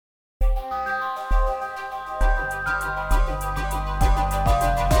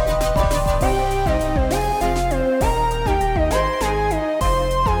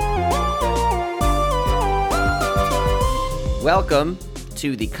Welcome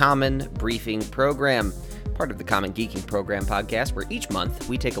to the Common Briefing Program, part of the Common Geeking Program podcast, where each month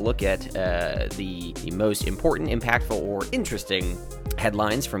we take a look at the most important, impactful, or interesting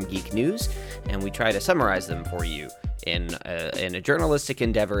headlines from geek news, and we try to summarize them for you in a journalistic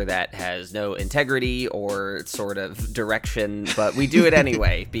endeavor that has no integrity or sort of direction, but we do it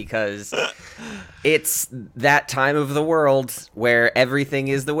anyway because it's that time of the world where everything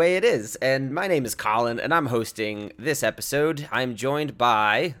is the way it is. And my name is Colin, and I'm hosting this episode. I'm joined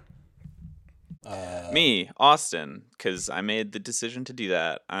by... Me, Austin, because I made the decision to do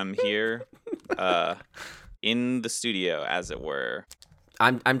that. I'm here in the studio, as it were.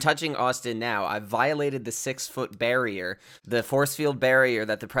 I'm touching Austin now. I've violated the 6-foot barrier, the force field barrier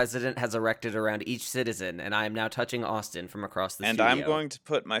that the president has erected around each citizen, and I am now touching Austin from across the studio. And I'm going to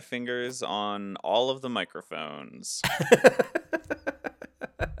put my fingers on all of the microphones.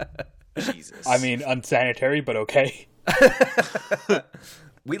 Jesus. I mean, unsanitary, but okay.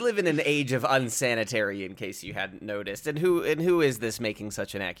 We live in an age of unsanitary, in case you hadn't noticed. And who is this making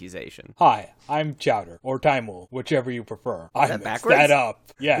such an accusation? Hi, I'm Chowder, or Timewolf, whichever you prefer. I mixed backwards? that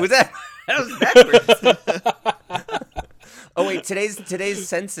up. Yes. Was that was backwards? Oh wait, today's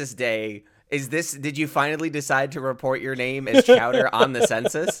census day. Is this? Did you finally decide to report your name as Chowder on the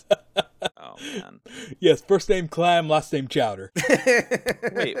census? Oh man. Yes, first name Clam, last name Chowder.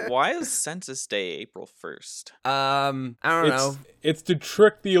 Wait, why is Census Day April 1st? I don't know. It's to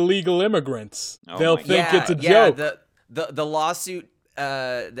trick the illegal immigrants. Oh They'll my think Yeah, it's a joke. The lawsuit.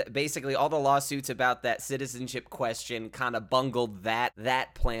 Basically, all the lawsuits about that citizenship question kind of bungled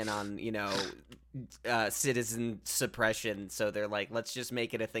that plan on, citizen suppression. So they're like, let's just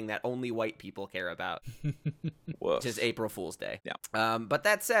make it a thing that only white people care about, which is April Fool's Day. Yeah. But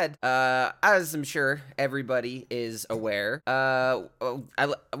that said, as I'm sure everybody is aware,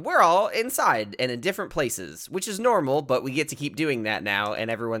 we're all inside and in different places, which is normal, but we get to keep doing that now, and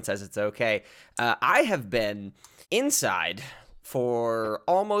everyone says it's okay. I have been inside for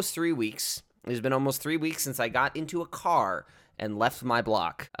almost 3 weeks. It's been almost 3 weeks since I got into a car and left my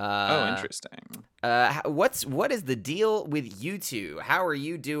block. Interesting. What is the deal with you two? How are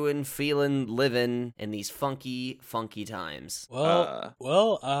you doing, feeling, living in these funky times? Well,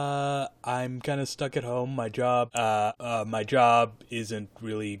 I'm kind of stuck at home. My job isn't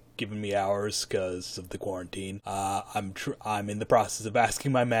really giving me hours because of the quarantine. I'm in the process of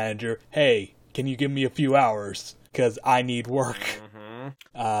asking my manager, hey, can you give me a few hours? Because I need work.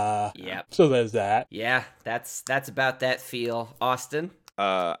 Mm-hmm. Yep. So there's that. Yeah, that's about that feel. Austin? There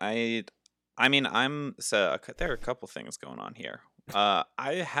are a couple things going on here.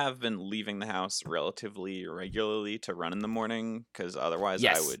 I have been leaving the house relatively regularly to run in the morning, because otherwise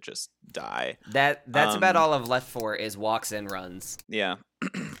I would just die. That's about all I've left for is walks and runs. Yeah.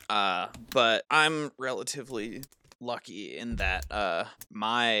 But I'm relatively lucky in that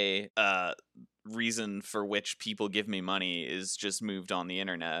my reason for which people give me money is just moved on the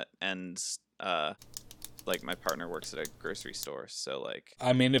internet, and my partner works at a grocery store, so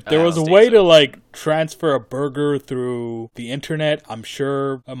I mean, if there was a way to transfer a burger through the internet, I'm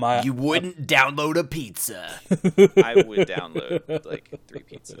sure you wouldn't download a pizza. I would download 3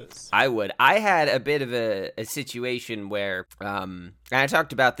 pizzas. I would. I had a bit of a situation where and I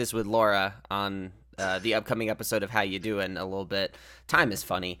talked about this with Laura on the upcoming episode of How You Doing a little bit. Time is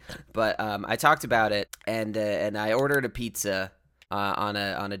funny, but I talked about it, and I ordered a pizza on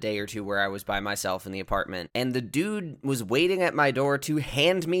a day or two where I was by myself in the apartment, and the dude was waiting at my door to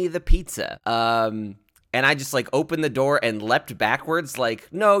hand me the pizza. And I just opened the door and leapt backwards,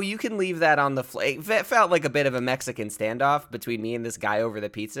 no, you can leave that on the floor. It felt like a bit of a Mexican standoff between me and this guy over the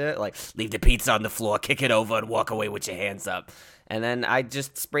pizza. Leave the pizza on the floor, kick it over, and walk away with your hands up. And then I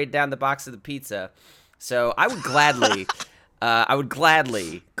just sprayed down the box of the pizza. So I would gladly...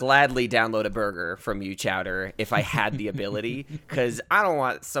 gladly download a burger from you, Chowder, if I had the ability, because I don't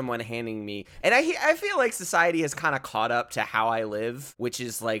want someone handing me... And I feel like society has kind of caught up to how I live, which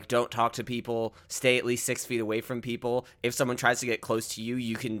is don't talk to people, stay at least 6 feet away from people. If someone tries to get close to you,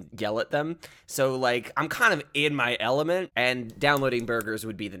 you can yell at them. So I'm kind of in my element, and downloading burgers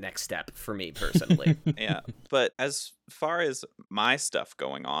would be the next step for me personally. Yeah, but as far as my stuff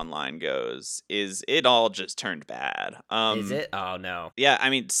going online goes, is it all just turned bad? Is it? Oh no. Yeah, I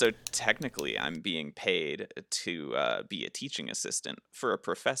mean, so technically I'm being paid to be a teaching assistant for a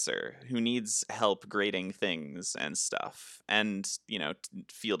professor who needs help grading things and stuff, and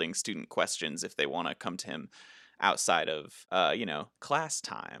fielding student questions if they want to come to him outside of class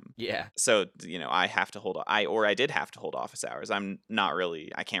time. Yeah. So I did have to hold office hours. I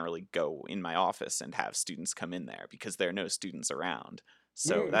can't really go in my office and have students come in there because there are no students around.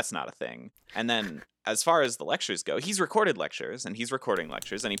 So that's not a thing. And then as far as the lectures go, he's recorded lectures and he's recording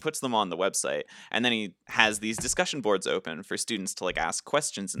lectures and he puts them on the website. And then he has these discussion boards open for students to like ask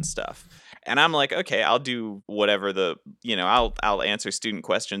questions and stuff. And I'm like, okay, I'll do whatever I'll answer student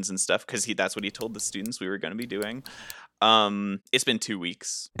questions and stuff because that's what he told the students we were going to be doing. It's been 2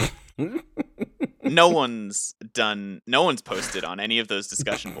 weeks. No one's posted on any of those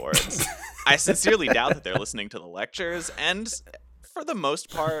discussion boards. I sincerely doubt that they're listening to the lectures, and for the most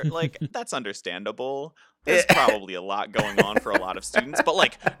part, like, that's understandable. There's probably a lot going on for a lot of students, but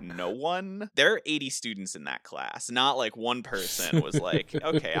like there are 80 students in that class. Not like one person was like,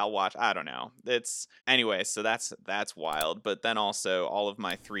 okay, I'll watch. I don't know. Anyway, so that's wild. But then also all of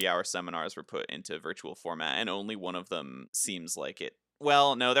my 3-hour seminars were put into virtual format and only one of them seems like it.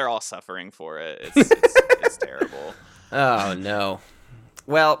 Well, no, they're all suffering for it. It's terrible. Oh no.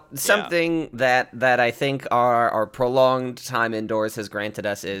 Well, something that I think our prolonged time indoors has granted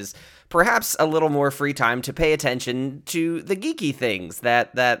us is perhaps a little more free time to pay attention to the geeky things that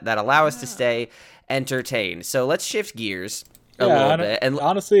allow us to stay entertained. So let's shift gears a little bit. And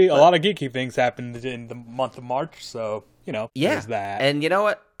honestly, a lot of geeky things happened in the month of March, so, there's that. And you know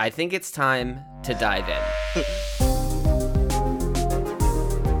what? I think it's time to dive in.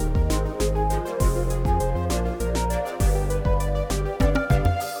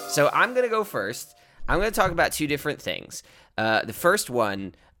 So I'm going to go first. I'm going to talk about 2 different things. The first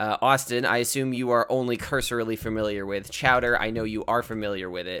one, Austin, I assume you are only cursorily familiar with. Chowder, I know you are familiar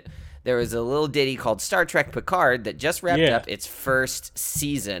with it. There was a little ditty called Star Trek Picard that just wrapped up its first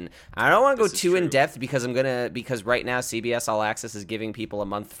season. I don't want to go too in depth because right now CBS All Access is giving people a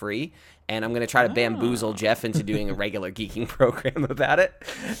month free, and I'm going to try to bamboozle Jeff into doing a regular geeking program about it,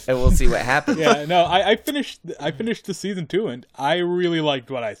 and we'll see what happens. Yeah, no, I finished the season 2, and I really liked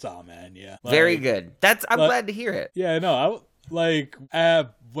what I saw, man. Yeah, very good. I'm glad to hear it. Yeah, no,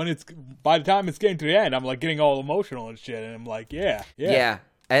 when it's by the time it's getting to the end, I'm like getting all emotional and shit, and I'm like, yeah.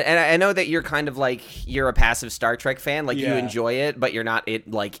 And I know that you're kind of like, you're a passive Star Trek fan, like you enjoy it, but you're not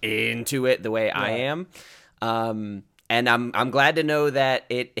into it the way I am. And I'm glad to know that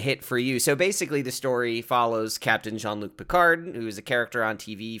it hit for you. So basically the story follows Captain Jean-Luc Picard, who was a character on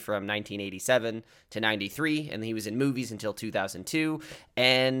TV from 1987 to 93, and he was in movies until 2002.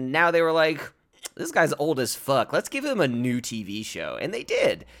 And now they were like, this guy's old as fuck. Let's give him a new TV show. And they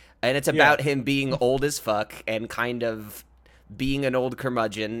did. And it's about him being old as fuck and kind of being an old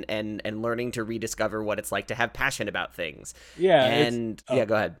curmudgeon and learning to rediscover what it's like to have passion about things. Yeah. And go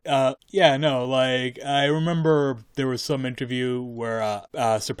ahead. I remember there was some interview where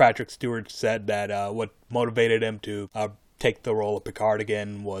Sir Patrick Stewart said that what motivated him to take the role of Picard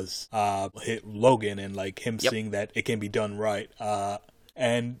again was Logan and like him seeing that it can be done right.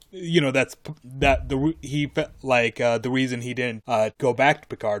 And he felt like the reason he didn't go back to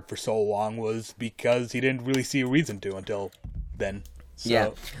Picard for so long was because he didn't really see a reason to until then. So. Yeah.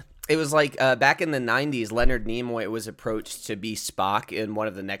 It was like back in the 90s, Leonard Nimoy was approached to be Spock in one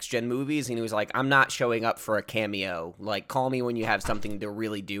of the Next Gen movies, and he was like, I'm not showing up for a cameo. Like, call me when you have something to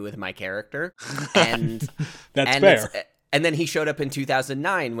really do with my character. And that's fair. And then he showed up in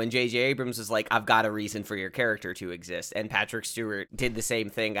 2009 when J.J. Abrams was like, I've got a reason for your character to exist. And Patrick Stewart did the same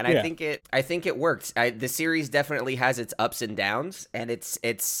thing. And I think it worked. The series definitely has its ups and downs. And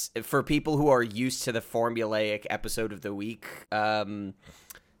it's for people who are used to the formulaic episode of the week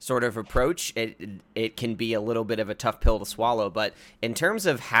sort of approach, it can be a little bit of a tough pill to swallow. But in terms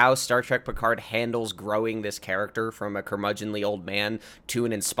of how Star Trek Picard handles growing this character from a curmudgeonly old man to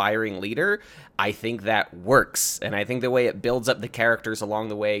an inspiring leader, I think that works. And I think the way it builds up the characters along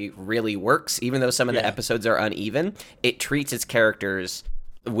the way really works. Even though some of the episodes are uneven, it treats its characters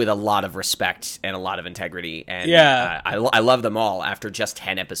with a lot of respect and a lot of integrity. And I love them all after just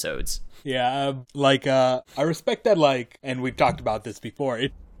 10 episodes. Yeah, I respect that, and we've talked about this before,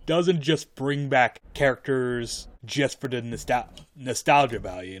 it doesn't just bring back characters just for the nostalgia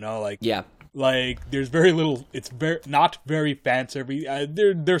value, there's very little, it's not very fan service.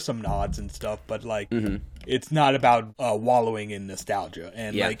 There's some nods and stuff, but it's not about wallowing in nostalgia.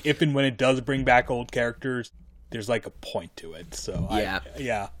 And if and when it does bring back old characters, there's a point to it. So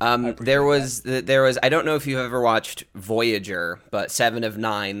there was I don't know if you've ever watched Voyager, but Seven of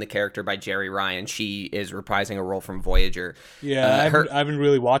Nine, the character by Jerry Ryan, she is reprising a role from Voyager. I haven't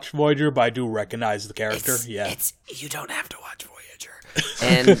really watched Voyager, but I do recognize the character. You don't have to watch Voyager.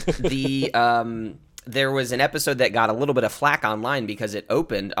 And there was an episode that got a little bit of flack online because it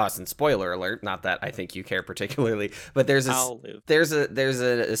opened us, and spoiler alert, not that I think you care particularly, but there's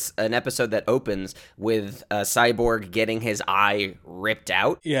an episode that opens with Cyborg getting his eye ripped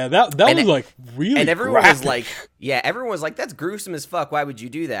out. Yeah, that was like really and everyone graphic. was like, everyone was like, that's gruesome as fuck. Why would you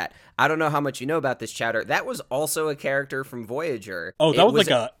do that? I don't know how much you know about this, Chowder. That was also a character from Voyager. Oh, that was like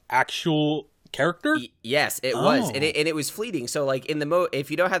a actual character? Yes, it was. And it was fleeting. So like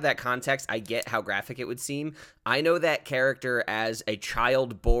if you don't have that context, I get how graphic it would seem. I know that character as a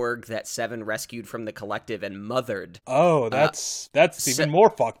child Borg that Seven rescued from the Collective and mothered. Oh, that's even more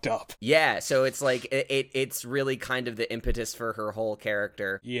fucked up. Yeah, so it's like it's really kind of the impetus for her whole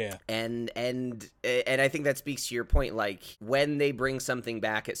character. Yeah. And I think that speaks to your point, like when they bring something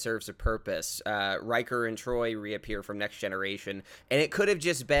back, it serves a purpose. Riker and Troy reappear from Next Generation, and it could have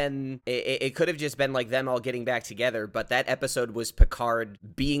just been it could have just been like them all getting back together, but that episode was Picard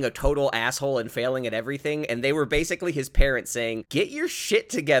being a total asshole and failing at everything, and they were basically his parents saying, "Get your shit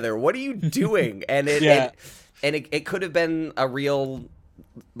together. What are you doing?" And it could have been a real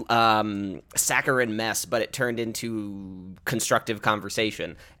saccharine mess, but it turned into constructive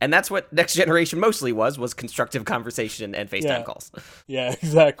conversation, and that's what Next Generation mostly was constructive conversation and FaceTime calls. Yeah,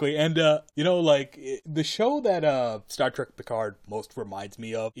 exactly. And like the show that Star Trek Picard most reminds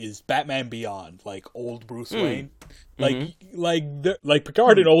me of is Batman Beyond, like old Bruce Wayne. Like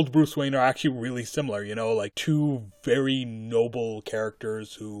Picard and old Bruce Wayne are actually really similar, like two very noble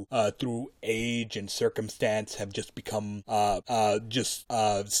characters who through age and circumstance have just become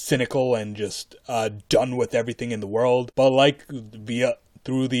cynical and just done with everything in the world, but like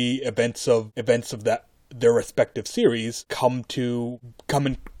through the events of that their respective series come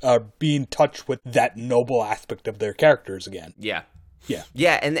and be in touch with that noble aspect of their characters again.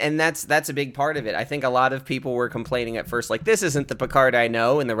 Yeah, and that's a big part of it. I think a lot of people were complaining at first, like, this isn't the Picard I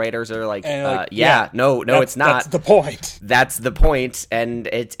know, and the writers are like, no, it's not. That's the point. That's the point, and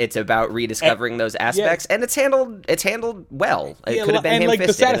it's about rediscovering those aspects, and it's handled well. It could have been ham-fisted,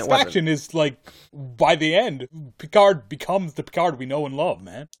 the satisfaction is like by the end, Picard becomes the Picard we know and love,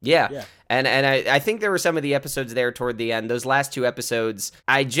 man. Yeah. And I think there were some of the episodes there toward the end. Those last two episodes,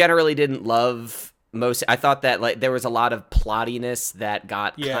 I generally didn't love. I thought that like there was a lot of plottiness that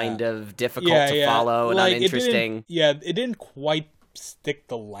got kind of difficult to follow and like, uninteresting. It didn't quite stick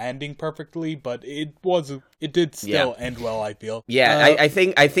the landing perfectly, but it did still end well, I feel. Yeah, I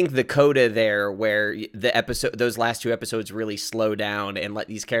think the coda there, where those last two episodes really slow down and let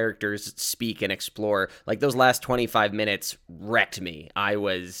these characters speak and explore, like those last 25 minutes wrecked me. I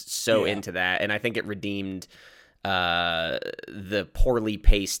was so into that, and I think it redeemed the poorly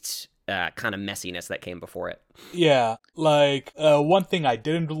paced kind of messiness that came before it. Yeah, like one thing I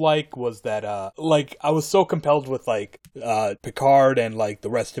didn't like was that like I was so compelled with like Picard and like the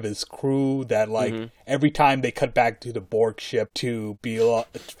rest of his crew that like every time they cut back to the Borg ship to be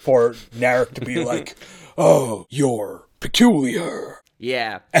for Narek to be like, "Oh, you're peculiar."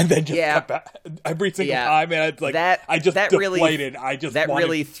 Yeah, and then just cut back every single time, and it's like I just deflated.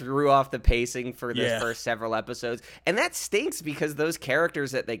 Really threw off the pacing for the first several episodes, and that stinks because those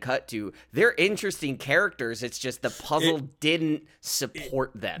characters that they cut to, they're interesting characters. It's just the puzzle didn't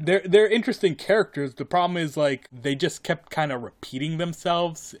support them. They're interesting characters. The problem is like they just kept kind of repeating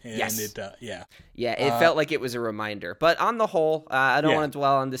themselves, and it felt like it was a reminder. But on the whole, I don't want to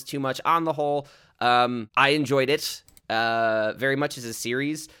dwell on this too much. On the whole, I enjoyed it. Very much as a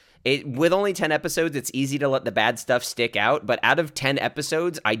series. With only 10 episodes, it's easy to let the bad stuff stick out, but out of 10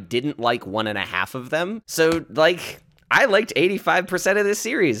 episodes, I didn't like 1.5 of them. So, like, I liked 85% of this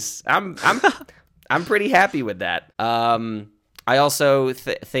series. I'm pretty happy with that. I also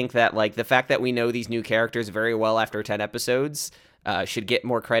think that, like, the fact that we know these new characters very well after 10 episodes should get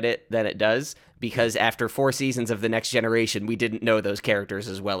more credit than it does, because after 4 seasons of The Next Generation, we didn't know those characters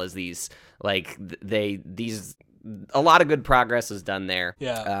as well as these. Like, a lot of good progress is done there.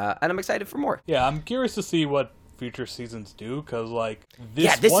 Yeah. And I'm excited for more. Yeah, I'm curious to see what future seasons do, because, like,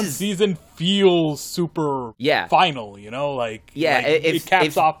 this season feels super final, Like, it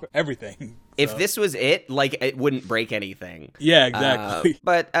caps off everything. If this was it, like, it wouldn't break anything. Yeah, exactly.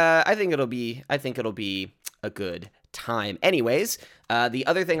 But I think it'll be a good time. Anyways, the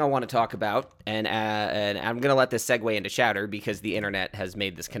other thing I want to talk about, and I'm gonna let this segue into Chowder because the internet has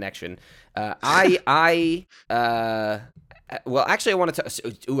made this connection. I want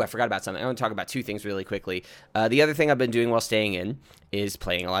to. I forgot about something. I want to talk about 2 things really quickly. The other thing I've been doing while staying in is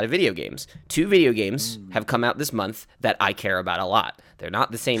playing a lot of video games. 2 video games have come out this month that I care about a lot. They're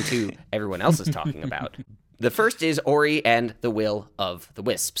not the same 2 everyone else is talking about. The first is Ori and the Will of the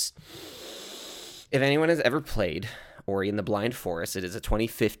Wisps. If anyone has ever played Ori and the Blind Forest. It is a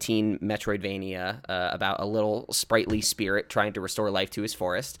 2015 Metroidvania about a little sprightly spirit trying to restore life to his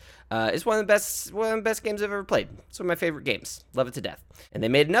forest. It's one of the best games I've ever played. It's one of my favorite games. Love it to death. And they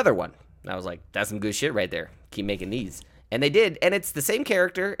made another one. And I was like, that's some good shit right there. Keep making these. And they did. And it's the same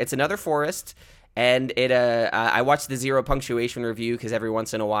character. It's another forest. And I watched the Zero Punctuation review because every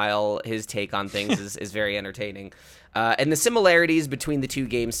once in a while his take on things is very entertaining. And the similarities between the two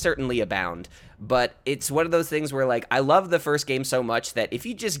games certainly abound. But it's one of those things where, like, I love the first game so much that if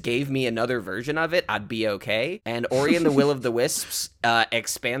you just gave me another version of it, I'd be okay. And Ori and the Will of the Wisps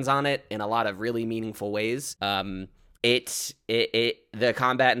expands on it in a lot of really meaningful ways. The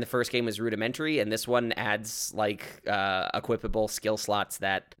combat in the first game was rudimentary, and this one adds like equipable skill slots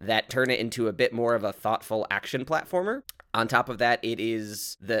that turn it into a bit more of a thoughtful action platformer. On top of that, it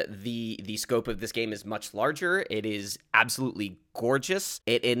is the scope of this game is much larger. It is absolutely gorgeous.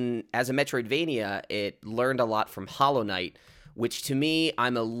 As a Metroidvania, it learned a lot from Hollow Knight, which to me,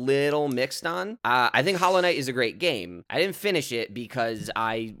 I'm a little mixed on. I think Hollow Knight is a great game. I didn't finish it because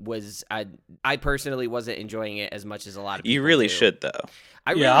I personally wasn't enjoying it as much as a lot of people You really do. should, though.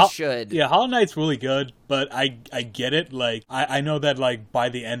 I really should. Yeah, Hollow Knight's really good, but I get it. Like, I know that, like, by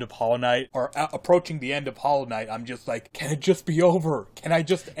the end of Hollow Knight, or approaching the end of Hollow Knight, I'm just like, can it just be over? Can I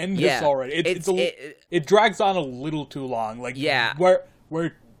just end this already? It drags on a little too long. Like,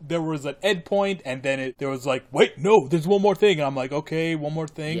 where there was an end point, and then there was like, wait, no, there's one more thing. And I'm like, okay, one more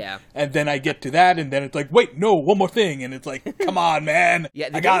thing. Yeah. And then I get to that, and then it's like, wait, no, one more thing. And it's like, come on, man. Yeah,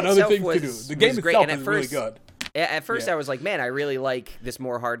 I got other things to do. The game great, itself is really good. At first, I was like, man, I really like this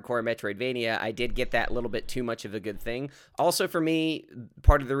more hardcore Metroidvania. I did get that little bit too much of a good thing. Also, for me,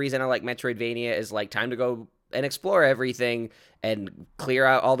 part of the reason I like Metroidvania is like time to go and explore everything and clear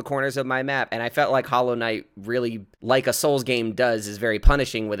out all the corners of my map. And I felt like Hollow Knight, really like a Souls game does, is very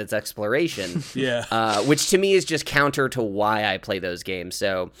punishing with its exploration. Which to me is just counter to why I play those games.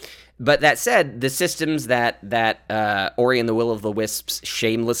 So, but that said, the systems that Ori and the Will of the Wisps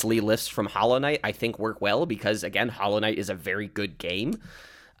shamelessly lifts from Hollow Knight, I think work well because, again, Hollow Knight is a very good game.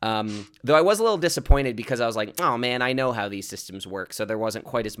 Though I was a little disappointed because I was like, oh man, I know how these systems work, so there wasn't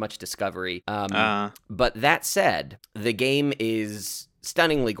quite as much discovery. But that said, the game is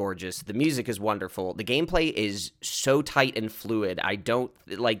stunningly gorgeous. The music is wonderful. The gameplay is so tight and fluid. I don't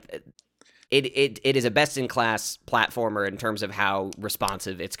like it is a best-in-class platformer in terms of how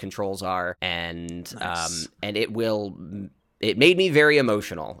responsive its controls are, and Nice. And it made me very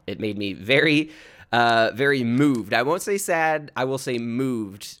emotional. It made me very moved. I won't say sad. I will say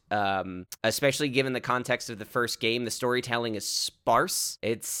moved, especially given the context of the first game. The storytelling is sparse.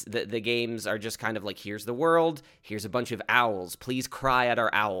 It's the games are just kind of like, here's the world. Here's a bunch of owls. Please cry at our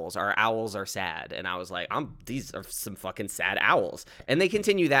owls. Our owls are sad. And I was like, these are some fucking sad owls. And they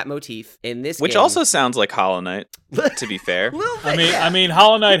continue that motif in this Which game. also sounds like Hollow Knight, to be fair. I mean,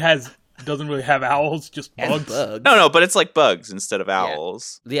 Hollow Knight doesn't really have owls, just bugs. No, but it's like bugs instead of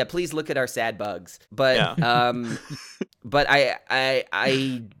owls. Yeah, please look at our sad bugs. But but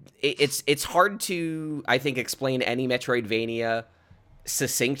it's hard to, I think, explain any Metroidvania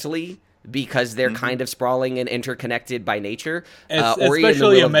succinctly because they're kind of sprawling and interconnected by nature. Ori and the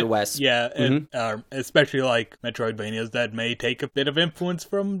Will of the West. Yeah, especially like Metroidvanias that may take a bit of influence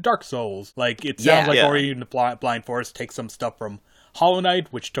from Dark Souls. Like, it sounds like Ori and the Blind Forest takes some stuff from Hollow Knight,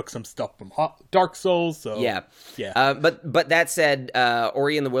 which took some stuff from Dark Souls. So but that said,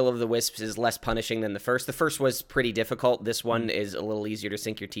 Ori and the Will of the Wisps is less punishing than the first. The first was pretty difficult. This one is a little easier to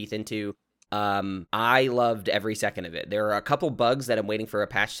sink your teeth into. I loved every second of it. There are a couple bugs that I'm waiting for a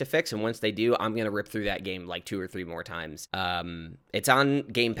patch to fix, and once they do, I'm gonna rip through that game like 2 or 3 more times. It's on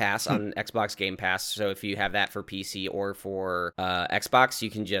Game Pass, on Xbox Game Pass, so if you have that for PC or for Xbox, you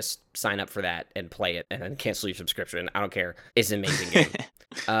can just sign up for that and play it, and then cancel your subscription. I don't care. It's an amazing game.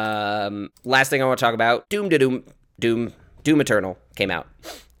 Last thing I want to talk about, Doom Eternal came out.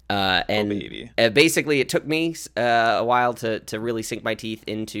 Basically, it took me a while to really sink my teeth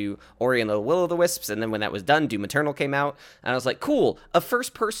into Ori and the Will of the Wisps, and then when that was done, Doom Eternal came out, and I was like, cool, a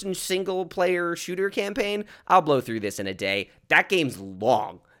first-person single-player shooter campaign? I'll blow through this in a day. That game's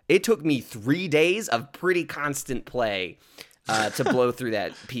long. It took me 3 days of pretty constant play to blow through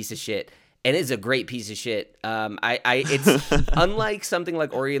that piece of shit. And it's a great piece of shit. It's unlike something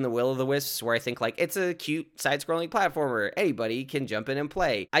like Ori and the Will of the Wisps, where I think like it's a cute side-scrolling platformer. Anybody can jump in and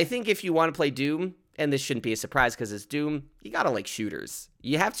play. I think if you want to play Doom, and this shouldn't be a surprise because it's Doom, you gotta like shooters.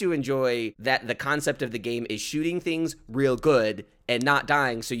 You have to enjoy that the concept of the game is shooting things real good and not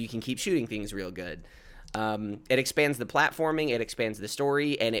dying so you can keep shooting things real good. It expands the platforming, it expands the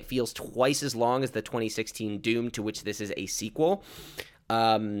story, and it feels twice as long as the 2016 Doom, to which this is a sequel.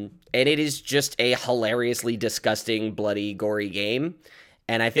 And it is just a hilariously disgusting, bloody, gory game.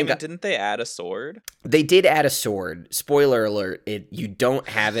 And I think didn't they add a sword? They did add a sword. Spoiler alert: you don't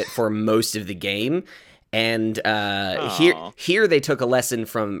have it for most of the game. And here they took a lesson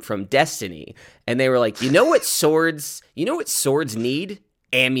from Destiny, and they were like, you know what swords need?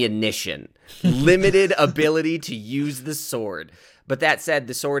 Ammunition, limited ability to use the sword. But that said,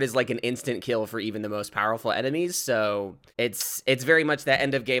 the sword is like an instant kill for even the most powerful enemies, so it's very much that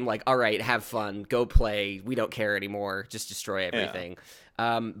end of game, like, all right, have fun, go play, we don't care anymore, just destroy everything.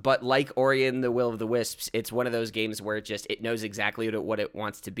 But like Ori and the Will of the Wisps, it's one of those games where it knows exactly what it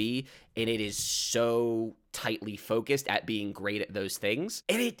wants to be, and it is so tightly focused at being great at those things.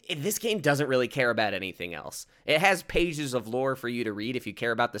 And this game doesn't really care about anything else. It has pages of lore for you to read if you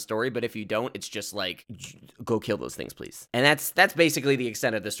care about the story, but if you don't, it's just like, go kill those things, please. And that's basically the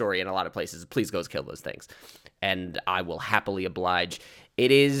extent of the story in a lot of places. Please go kill those things. And I will happily oblige.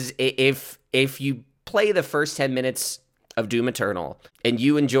 It is, if you play the first 10 minutes of Doom Eternal and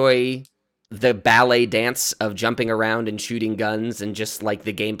you enjoy the ballet dance of jumping around and shooting guns and just like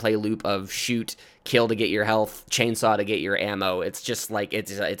the gameplay loop of shoot, kill to get your health, chainsaw to get your ammo, it's just like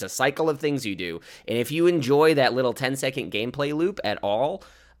it's a cycle of things you do. And if you enjoy that little 10-second gameplay loop at all,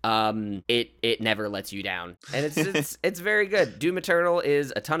 it never lets you down, and it's very good. Doom Eternal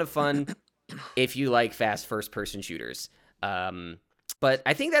is a ton of fun if you like fast first-person shooters. But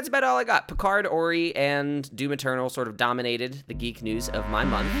I think that's about all I got. Picard, Ori, and Doom Eternal sort of dominated the geek news of my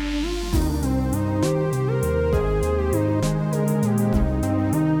month.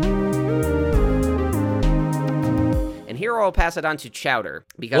 And here I'll pass it on to Chowder,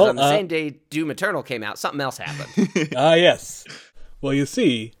 because on the same day Doom Eternal came out, something else happened. Yes. Well, you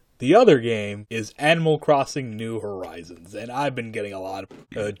see, the other game is Animal Crossing New Horizons, and I've been getting a lot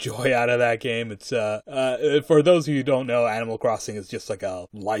of joy out of that game. It's for those of you who don't know, Animal Crossing is just like a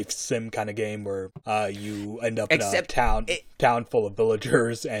life sim kind of game where you end up in a town full of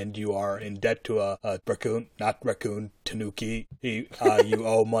villagers, and you are in debt to a Tanuki. You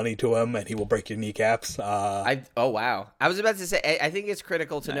owe money to him, and he will break your kneecaps. Oh wow! I was about to say, I think it's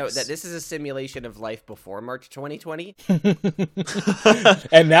critical to note that this is a simulation of life before March 2020,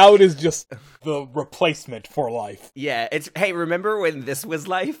 and now it is just the replacement for life. Yeah, hey, remember when this was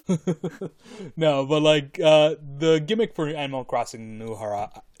life? No, but like the gimmick for Animal Crossing New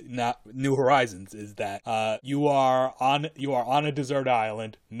Horizons is that you are on a desert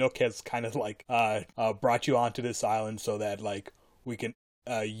island. Nook has kind of like brought you onto this island so that like we can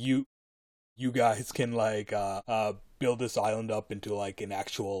you guys can like build this island up into like an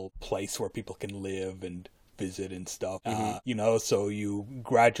actual place where people can live and visit and stuff. So you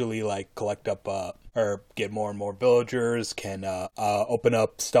gradually like collect up or get more and more villagers, can open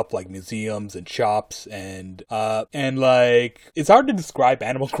up stuff like museums and shops, and like it's hard to describe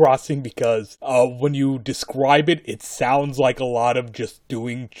Animal Crossing because when you describe it, it sounds like a lot of just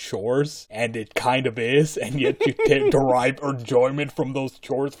doing chores, and it kind of is, and yet you derive enjoyment from those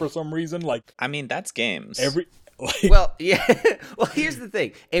chores for some reason. Like, I mean, that's games. Well, yeah. Well, here's the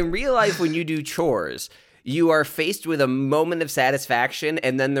thing. In real life, when you do chores, you are faced with a moment of satisfaction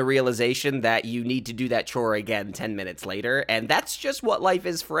and then the realization that you need to do that chore again 10 minutes later, and that's just what life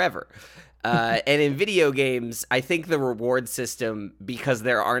is forever. And in video games, I think the reward system, because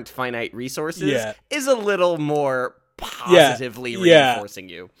there aren't finite resources, is a little more positively reinforcing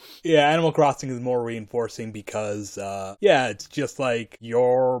you. Yeah, Animal Crossing is more reinforcing because, it's just like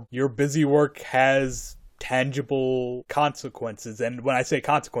your busy work has tangible consequences. And when I say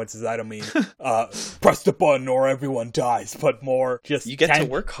consequences, I don't mean press the button or everyone dies, but more just you get to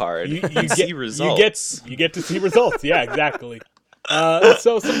work hard and see results. You get to see results. Yeah, exactly.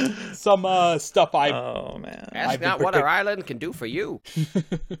 So some stuff Ask not what our island can do for you.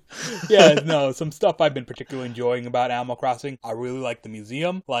 Some stuff I've been particularly enjoying about Animal Crossing. I really like the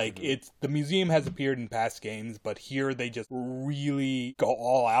museum. Like the museum has appeared in past games, but here they just really go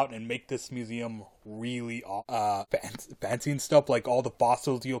all out and make this museum really fancy and stuff. Like all the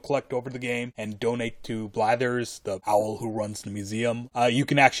fossils you'll collect over the game and donate to Blathers, the owl who runs the museum. You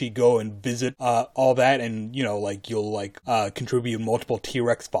can actually go and visit all that, and you'll contribute multiple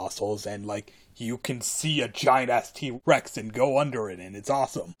T-Rex fossils, and like you can see a giant ass T-Rex and go under it, and it's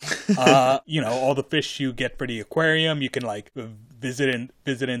awesome. All the fish you get for the aquarium, you can like visit in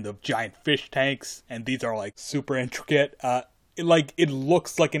the giant fish tanks, and these are like super intricate. It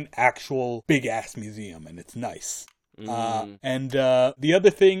looks like an actual big ass museum, and it's nice. And the other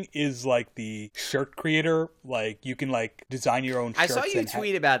thing is like the shirt creator. Like you can like design your own I shirts. saw you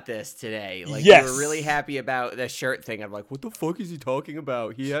tweet about this today. Like Yes. you were really happy about the shirt thing. I'm like, what the fuck is he talking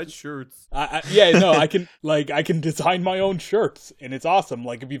about? He had shirts. I can design my own shirts, and it's awesome.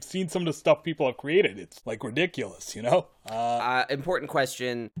 Like if you've seen some of the stuff people have created, it's like ridiculous, you know? Important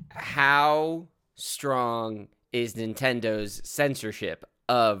question. How strong is Nintendo's censorship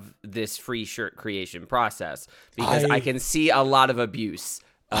of this free shirt creation process? Because I can see a lot of abuse.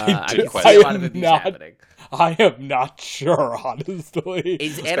 I can see a lot of abuse happening. I am not sure, honestly.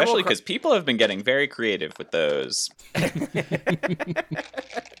 Especially because people have been getting very creative with those.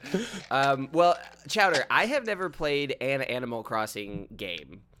 Well, Chowder, I have never played an Animal Crossing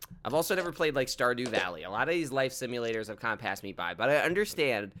game. I've also never played like Stardew Valley. A lot of these life simulators have kind of passed me by, but I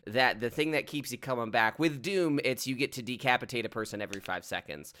understand that the thing that keeps you coming back with Doom, it's you get to decapitate a person every 5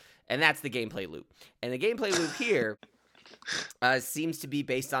 seconds, and that's the gameplay loop. And the gameplay loop here seems to be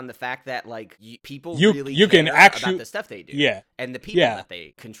based on the fact that like people really care about the stuff they do, and the people that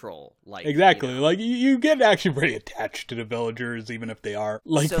they control. Like exactly, you know. like you get actually pretty attached to the villagers, even if they are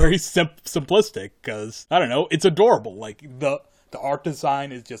like very simplistic. Because I don't know, it's adorable. Like the art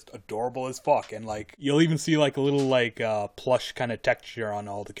design is just adorable as fuck, and like you'll even see like a little like plush kind of texture on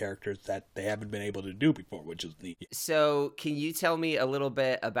all the characters that they haven't been able to do before, which is neat. So can you tell me a little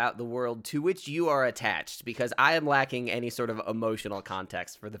bit about the world to which you are attached? Because I am lacking any sort of emotional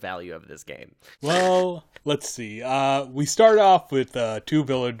context for the value of this game. Well, let's see. We start off with 2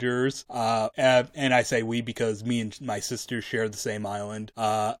 villagers, and I say we because me and my sister share the same island.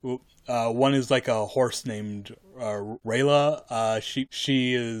 One is like a horse named Rayla.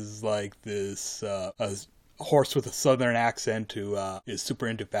 She is like this a horse with a southern accent who is super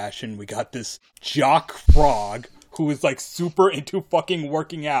into fashion. We got this jock frog who is like super into fucking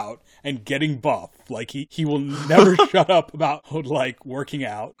working out and getting buff. Like he will never shut up about like working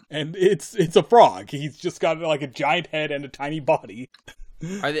out. And it's a frog. He's just got like a giant head and a tiny body.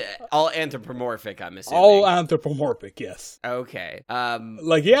 Are they all anthropomorphic, I'm assuming? All anthropomorphic, yes. Okay.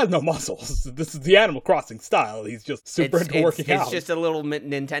 Like, he has no muscles. This is the Animal Crossing style. He's just super into working out. It's just a little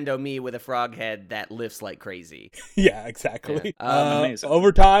Nintendo me with a frog head that lifts like crazy. Yeah, exactly. Yeah. Amazing.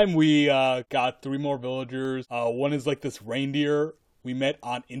 Over time, we got 3 more villagers. One is like this reindeer we met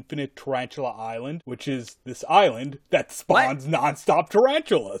on Infinite Tarantula Island, which is this island that spawns nonstop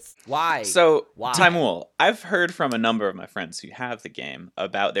tarantulas. Why? So, Why? Timul, I've heard from a number of my friends who have the game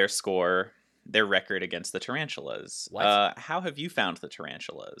about their score, their record against the tarantulas. What? How have you found the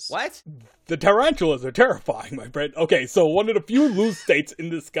tarantulas? What? The tarantulas are terrifying, my friend. Okay, so one of the few lose states in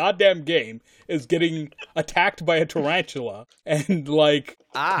this goddamn game is getting attacked by a tarantula, and like,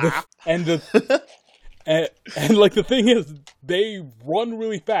 And like the thing is, they run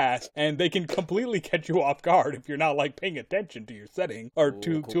really fast, and they can completely catch you off guard if you're not like paying attention to your setting or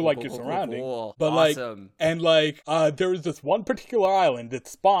to like your surrounding. But awesome. There is this one particular island that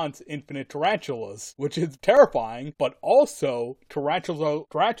spawns infinite tarantulas, which is terrifying. But also,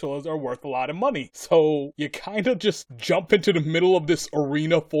 tarantulas are worth a lot of money, so you kind of just jump into the middle of this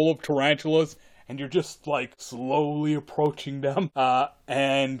arena full of tarantulas, and you're just like slowly approaching them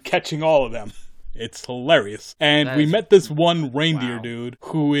and catching all of them. It's hilarious. And we met this one reindeer dude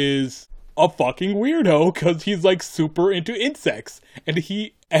who is a fucking weirdo because he's like super into insects.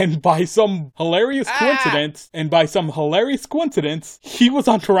 And by some hilarious coincidence, he was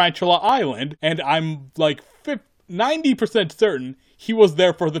on Tarantula Island, and I'm like 90% certain he was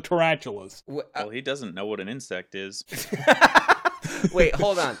there for the tarantulas. Well, he doesn't know what an insect is. Wait,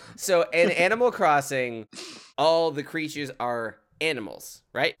 hold on. So in Animal Crossing, all the creatures are animals,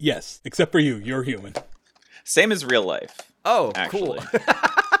 right? Yes, except for you. You're human. Same as real life. Oh, actually. Cool.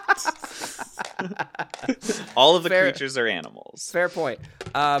 All of the creatures are animals. Fair point.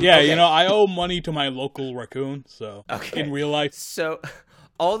 Okay. You know, I owe money to my local raccoon, so in real life. So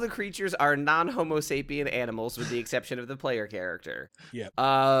all the creatures are non-Homo sapien animals with the exception of the player character. Yeah.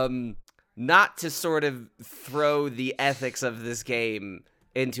 Not to sort of throw the ethics of this game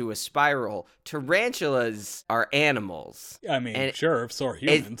into a spiral, tarantulas are animals. I mean, sure, so are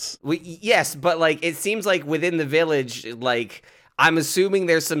humans. Yes, but like it seems like within the village, like I'm assuming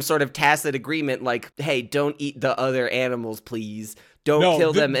there's some sort of tacit agreement, like, hey, don't eat the other animals, please. Don't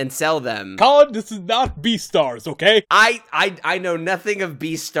kill them and sell them. Colin, this is not Beastars, okay? I know nothing of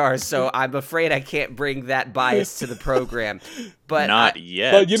Beastars, so I'm afraid I can't bring that bias to the program. But not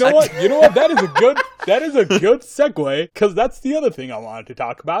yet. But you know what? That is a good segue, because that's the other thing I wanted to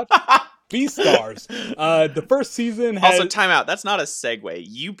talk about. Beastars. The first season had... Also, time out. That's not a segue.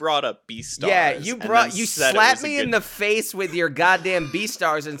 You brought up Beastars. Yeah, you slapped me in the face with your goddamn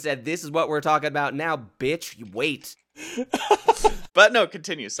Beastars and said, this is what we're talking about now, bitch. You wait. But no,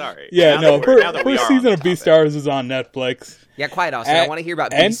 continue. Sorry. Yeah, Now no. that we First are season on of the topic. Beastars is on Netflix. Yeah, quite awesome. I want to hear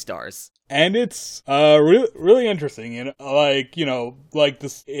about Beastars. And it's really interesting, like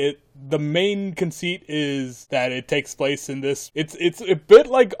this. The main conceit is that it takes place in this. It's a bit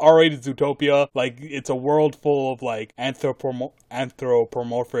like R-rated Zootopia. Like it's a world full of like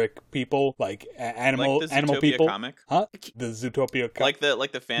anthropomorphic people, like animal Like the Zootopia people. comic? Huh? The Zootopia. Like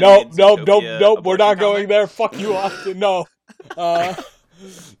the fan. No. We're not going there. Fuck you, Austin. No.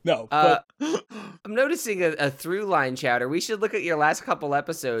 No, but I'm noticing a through line, Chowder. We should look at your last couple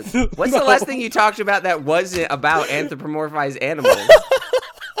episodes. What's the last thing you talked about that wasn't about anthropomorphized animals?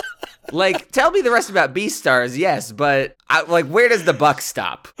 Like, tell me the rest about Beastars, yes, but where does the buck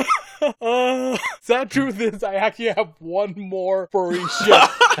stop? Sad truth is, I actually have one more furry shit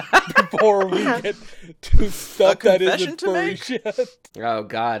before we get to stuff that isn't furry shit. Oh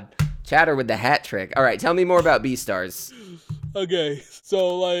God, Chowder with the hat trick. All right, tell me more about Beastars. Okay,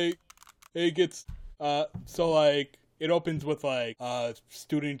 so like it gets it opens with like a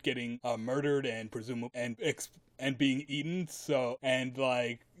student getting murdered and and being eaten. So and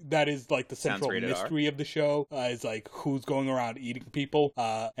like that is like the central mystery of the show is like who's going around eating people.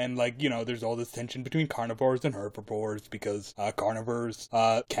 And like there's all this tension between carnivores and herbivores because carnivores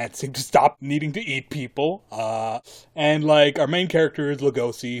can't seem to stop needing to eat people. And like our main character is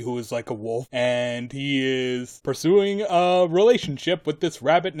Lugosi, who is like a wolf, and he is pursuing a relationship with this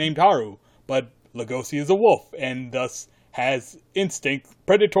rabbit named Haru, but Lugosi is a wolf and thus has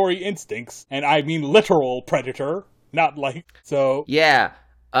predatory instincts, and I mean literal predator, not like so. Yeah.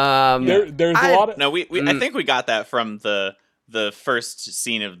 There's a lot of I think we got that from the first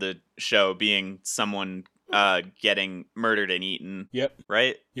scene of the show being someone getting murdered and eaten. Yep.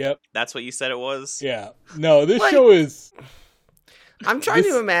 Right? Yep. That's what you said it was? Yeah. No, this show is... I'm trying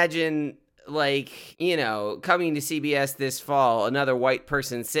to imagine, coming to CBS this fall, another white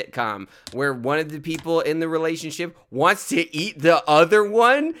person sitcom where one of the people in the relationship wants to eat the other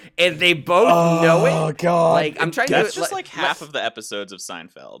one and they both know it. Oh, God. Like, I'm trying to... That's just half of the episodes of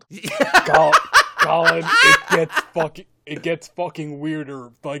Seinfeld. Colin, it gets fucking weirder.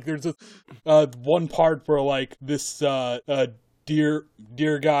 Like, there's this one part where, like, this dear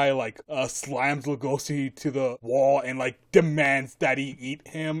guy slams Lugosi to the wall and like demands that he eat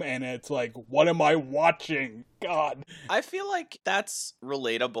him, and it's like, what am I watching? God. I feel like that's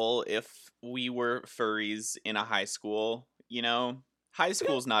relatable if we were furries in a high school, High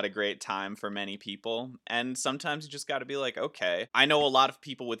school's not a great time for many people, and sometimes you just gotta be like, okay, I know a lot of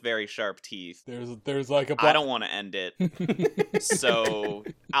people with very sharp teeth. There's like a... I don't want to end it, so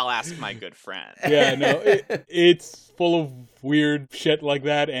I'll ask my good friend. Yeah, no, it's full of weird shit like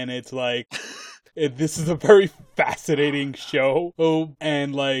that, and it's like... This is a very fascinating show,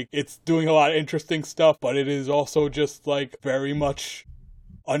 and like it's doing a lot of interesting stuff, but it is also just like very much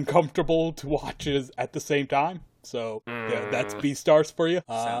uncomfortable to watch at the same time. So, yeah, that's Beastars for you.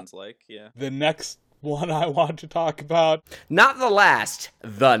 Sounds like, yeah. The next one I want to talk about... Not the last,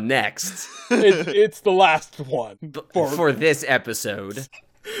 the next. It's the last one. For this episode.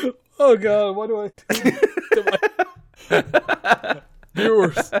 Oh, God, what do I do?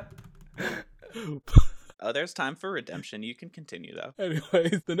 Viewers... There's time for redemption. You can continue, though.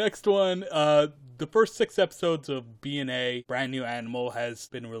 Anyways, the next one, the first 6 episodes of B&A, Brand New Animal, has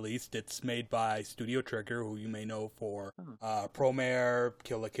been released. It's made by Studio Trigger, who you may know for Promare,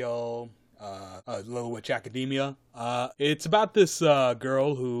 Kill la Kill, Little Witch Academia. It's about this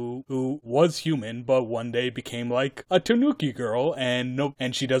girl who was human, but one day became like a Tanuki girl,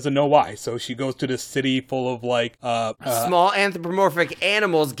 and she doesn't know why. So she goes to this city full of like small anthropomorphic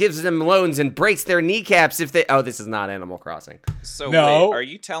animals, gives them loans, and breaks their kneecaps if they... Oh, this is not Animal Crossing. So wait, are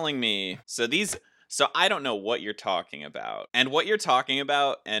you telling me... So I don't know what you're talking about. And what you're talking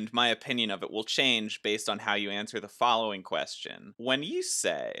about and my opinion of it will change based on how you answer the following question. When you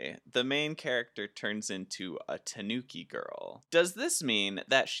say the main character turns into a Tanuki girl, does this mean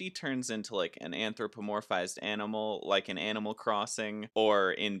that she turns into like an anthropomorphized animal like in Animal Crossing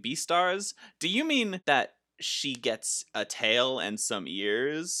or in Beastars? Do you mean that she gets a tail and some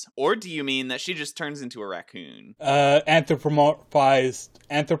ears, or do you mean that she just turns into a raccoon?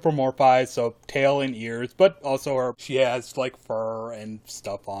 Anthropomorphized, so tail and ears, but also she has like fur and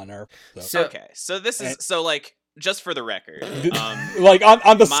stuff on her. So this is just for the record, like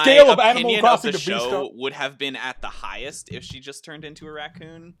on the scale of Animal Crossing of the to show Beastars would have been at the highest if she just turned into a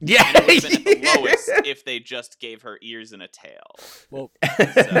raccoon. Yeah, and it would have been at the lowest if they just gave her ears and a tail. Well,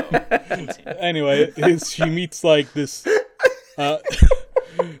 so, anyway, she meets like this.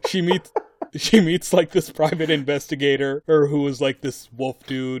 She meets she meets like this private investigator, or who is like this wolf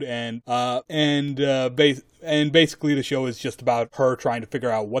dude, and basically the show is just about her trying to figure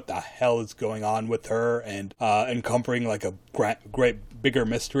out what the hell is going on with her, and uncovering like a great bigger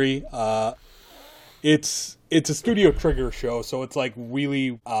mystery. It's a Studio Trigger show, so it's like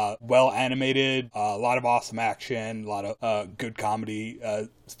really well animated, a lot of awesome action, a lot of good comedy.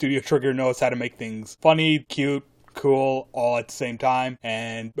 Studio Trigger knows how to make things funny, cute, cool, all at the same time,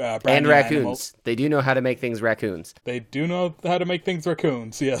 and raccoons. Animals. They do know how to make things raccoons. They do know how to make things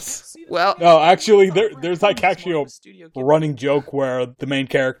raccoons. Yes. Well, no, actually, there's like actually a running joke where the main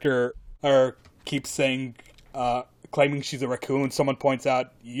character keeps saying, claiming she's a raccoon. Someone points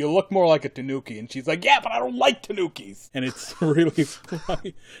out, "You look more like a tanuki," and she's like, "Yeah, but I don't like tanukis," and it's really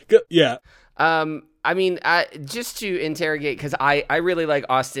funny. Yeah. I mean, just to interrogate, because I really like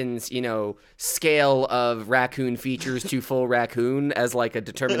Austin's, scale of raccoon features to full raccoon as like a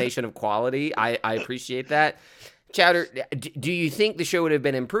determination of quality. I appreciate that. Chowder, do you think the show would have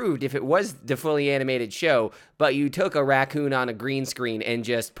been improved if it was the fully animated show, but you took a raccoon on a green screen and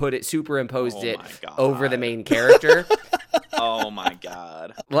just superimposed it over the main character? Oh my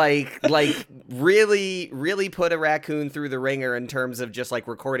god. Like really, really put a raccoon through the ringer in terms of just like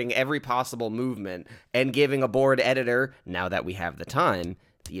recording every possible movement and giving a bored editor, now that we have the time,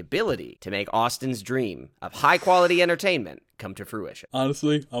 the ability to make Austin's dream of high quality entertainment come to fruition.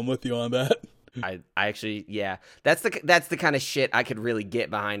 Honestly, I'm with you on that. I actually, yeah, that's the kind of shit I could really get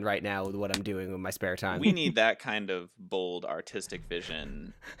behind right now with what I'm doing with my spare time. We need that kind of bold artistic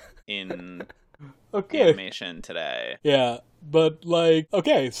vision in animation today. Yeah, but like,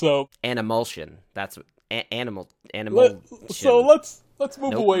 okay, so animulsion. That's what animal. So let's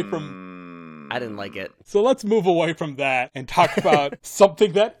move away from. I didn't like it. So let's move away from that and talk about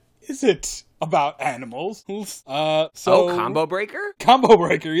something that isn't about animals. Combo Breaker? Combo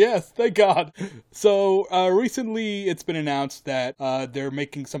Breaker, yes, thank God. So recently it's been announced that they're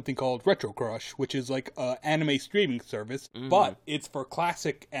making something called Retro Crush, which is like an anime streaming service, but it's for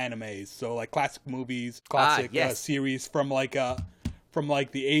classic animes. So like classic movies, classic series from like the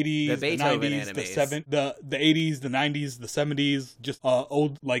 80s, the 90s, the 80s, the 90s, the 70s, just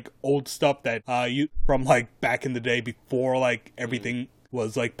old stuff that from like back in the day before like everything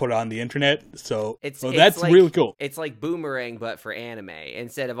was like put on the internet. So that's like, really cool. It's like Boomerang, but for anime.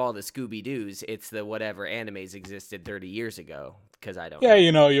 Instead of all the Scooby-Doos, it's the whatever animes existed 30 years ago. Because I don't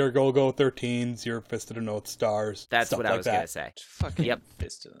know. Your Go-Go 13s, your Fist of the North Stars. That's what I was going to say. Fucking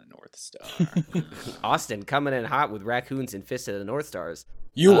Fist of the North Star. Austin coming in hot with raccoons and Fist of the North Stars.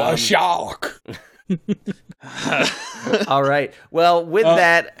 You a shark! All right. Well, with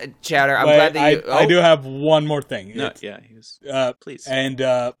that, Chowder, I'm glad that you... I do have one more thing. Please. And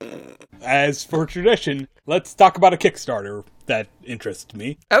as for tradition, let's talk about a Kickstarter that interests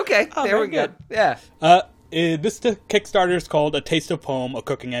me. Okay, there we go. Yeah. This Kickstarter is called A Taste of Home, a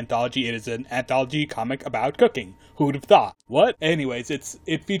cooking anthology. It is an anthology comic about cooking. Who would have thought? What? Anyways,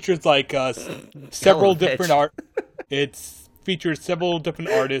 it features like several different art. It features several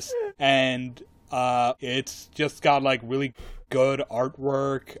different artists, and it's just got like really good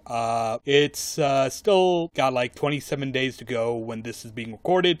artwork. It's still got like 27 days to go when this is being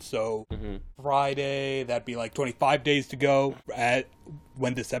recorded, so Friday, that'd be like 25 days to go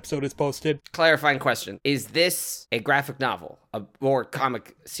when this episode is posted. Clarifying question. Is this a graphic novel or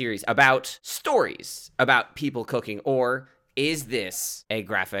comic series about stories about people cooking, or is this a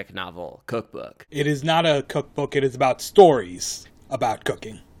graphic novel cookbook? It is not a cookbook. It is about stories about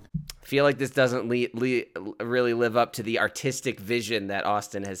cooking. I feel like this doesn't really live up to the artistic vision that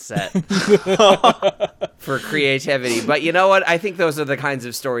Austin has set for creativity. But you know what? I think those are the kinds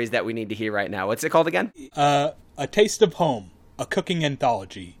of stories that we need to hear right now. What's it called again? A Taste of Home, a cooking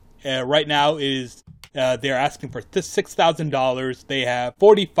anthology. Right now they're asking for $6,000. They have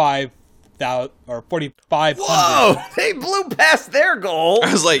 4,500. Whoa! They blew past their goal.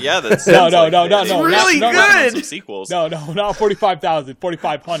 I was like, yeah, that's no. It's really good. Some sequels. No, not 45,000,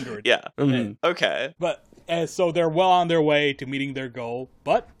 4,500. Yeah. Mm-hmm. Okay. But so they're well on their way to meeting their goal.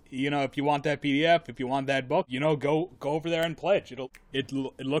 But if you want that PDF, if you want that book, go over there and pledge. It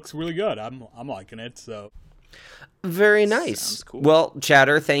looks really good. I'm liking it. So. Very nice. Sounds cool. Well,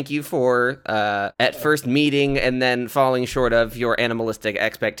 Chowder, thank you for at first meeting and then falling short of your animalistic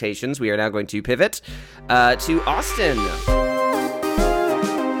expectations. We are now going to pivot to Austin.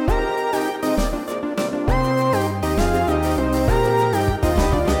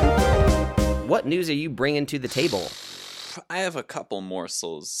 What news are you bringing to the table? I have a couple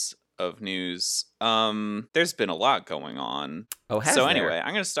morsels of news. There's been a lot going on. Anyway,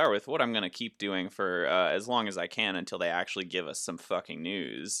 I'm going to start with what I'm going to keep doing for as long as I can until they actually give us some fucking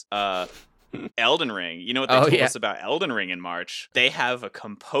news. Elden Ring. You know what they told yeah. us about Elden Ring in March? They have a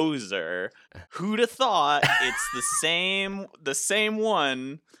composer. Who'd have thought? It's the same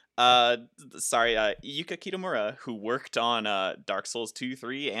one. Yuka Kitamura, who worked on Dark Souls 2,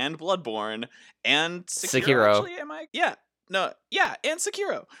 3, and Bloodborne, and Sekiro. Actually, and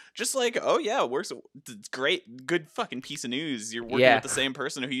Sekiro. Just like, oh yeah, works. It's great, good fucking piece of news. You're working with the same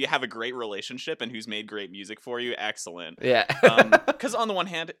person who you have a great relationship and who's made great music for you. Excellent. Yeah. Because on the one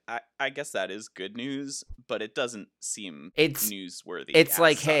hand, I guess that is good news, but it doesn't seem newsworthy. It's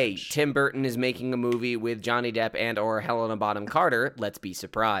like, hey, Tim Burton is making a movie with Johnny Depp and or Helena Bonham Carter. Let's be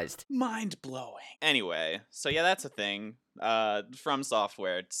surprised. Mind blowing. Anyway, so yeah, that's a thing. From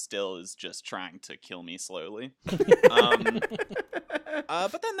Software still is just trying to kill me slowly.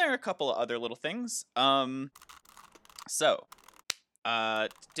 But then there are a couple of other little things. Did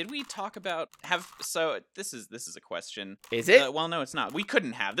we talk about this is a question. Is it? Well, no, it's not. We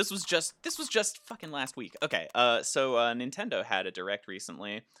couldn't have. This was just fucking last week. Okay. Nintendo had a direct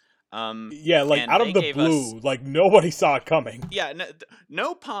recently. Out of the blue, nobody saw it coming. Yeah,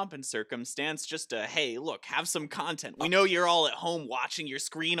 no pomp and circumstance, just hey, look, have some content. We know you're all at home watching your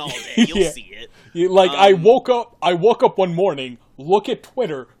screen all day. You'll see it. I woke up one morning, look at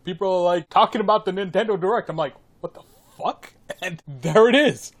Twitter, people are talking about the Nintendo Direct. I'm like, what the fuck? And there it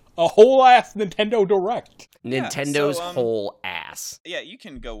is. A whole ass Nintendo Direct. Nintendo's whole ass. Yeah, you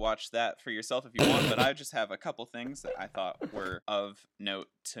can go watch that for yourself if you want, but I just have a couple things that I thought were of note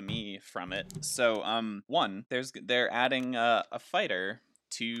to me from it. So, one, they're adding a fighter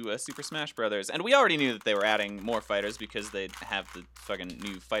to Super Smash Brothers, and we already knew that they were adding more fighters because they have the fucking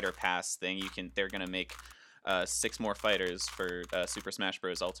new fighter pass thing. They're gonna make 6 more fighters for Super Smash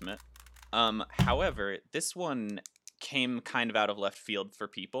Bros. Ultimate. However, this one came kind of out of left field for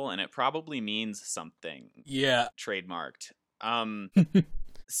people, and it probably means something. Yeah. Trademarked.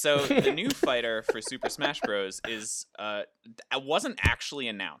 So the new fighter for Super Smash Bros. Wasn't actually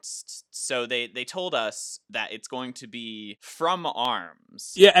announced. So they told us that it's going to be from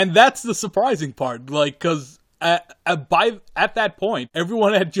ARMS. Yeah, and that's the surprising part. Because at that point,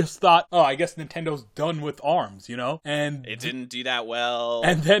 everyone had just thought, oh, I guess Nintendo's done with ARMS, And it didn't do that well.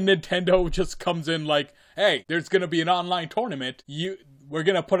 And then Nintendo just comes in hey, there's going to be an online tournament. We're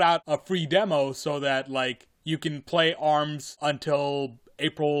going to put out a free demo so that, you can play ARMS until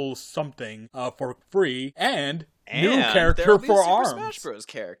April something for free, and new character for ARMS. Super Smash Bros.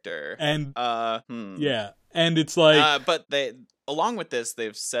 Character. And, yeah. And it's but along with this,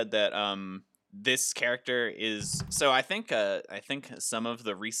 they've said that, this character is I think some of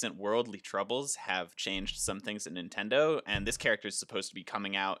the recent worldly troubles have changed some things at Nintendo, and this character is supposed to be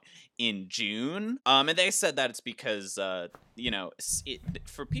coming out in June. And they said that it's because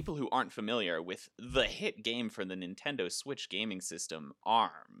for people who aren't familiar with the hit game for the Nintendo Switch gaming system,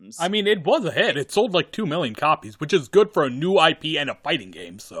 ARMS. I mean, it was a hit. It sold 2 million copies, which is good for a new IP and a fighting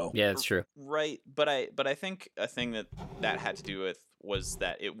game. So yeah, that's true. Right, but I think a thing that had to do with was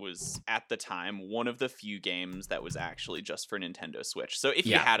that it was, at the time, one of the few games that was actually just for Nintendo Switch. So if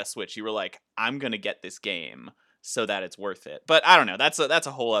you had a Switch, you were like, I'm going to get this game so that it's worth it. But I don't know. That's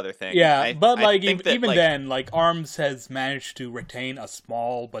a whole other thing. Yeah, even then, ARMS has managed to retain a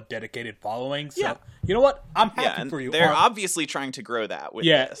small but dedicated following. So, you know what? I'm happy for you. They're obviously trying to grow that with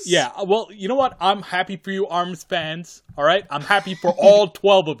this. Yeah, well, you know what? I'm happy for you, ARMS fans. All right? I'm happy for all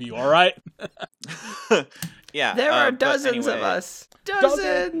 12 of you, all right? Yeah, there are dozens of us.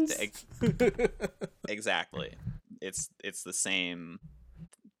 Dozens. Exactly. It's the same.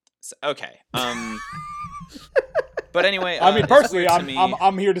 Okay. But anyway, I mean, personally,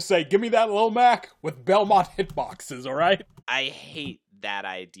 I'm here to say, give me that Lil Mac with Belmont hitboxes. All right. I hate that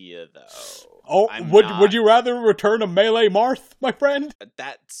idea, though. Oh, would you rather return a Melee Marth, my friend?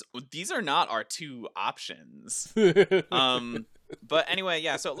 These are not our two options. But anyway,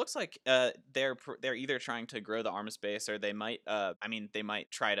 yeah. So it looks like they're either trying to grow the ARMS base, or they might. They might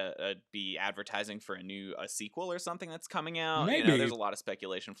try to be advertising for a sequel or something that's coming out. Maybe. There's a lot of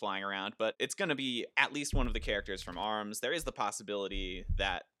speculation flying around, but it's going to be at least one of the characters from ARMS. There is the possibility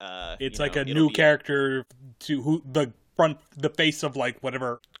that it's a new character to the face of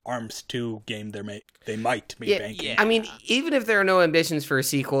whatever ARMS 2 game they might be banking. Yeah. I mean, even if there are no ambitions for a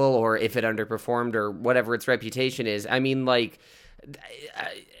sequel, or if it underperformed, or whatever its reputation is, I mean,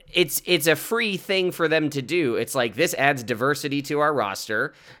 it's a free thing for them to do. It's this adds diversity to our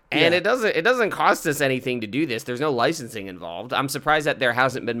roster, and it doesn't cost us anything to do this. There's no licensing involved. I'm surprised that there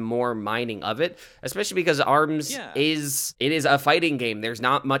hasn't been more mining of it, especially because ARMS is a fighting game. There's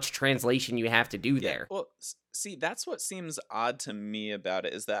not much translation you have to do there. Well, See, that's what seems odd to me about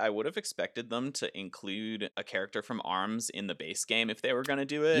it, is that I would have expected them to include a character from ARMS in the base game if they were going to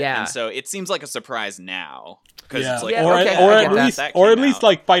do it. Yeah. And so it seems like a surprise now. Because Yeah, it's like, Yeah, or, okay, or I at get that. least, that or at came least out.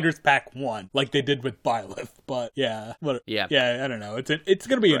 like Fighters Pack 1, like they did with Byleth. But yeah, Yeah. I don't know. It's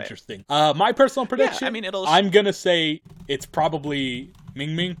gonna be Right. interesting. My personal prediction. I mean, I'm gonna say it's probably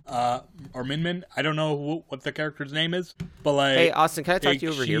Ming Ming, or Min Min. I don't know what the character's name is, but like, Hey, Austin, can I talk to you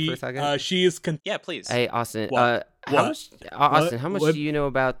over she, here for a second? She is. yeah, please. Hey, Austin. What? How What? much? Austin, how much What? do you know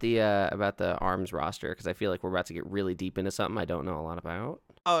about the ARMS roster? Because I feel like we're about to get really deep into something I don't know a lot about.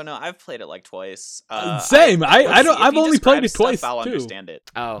 Oh no, I've played it like twice. Same. I let's don't. see, if I've he only played it describes twice stuff, I'll too. understand it.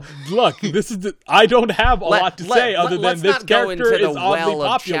 Oh, Look, this is. I don't have a lot to say other than let's this not go into character the is oddly well of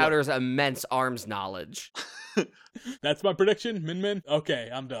popular. Chowder's immense ARMS knowledge. That's my prediction, Min Min. Okay,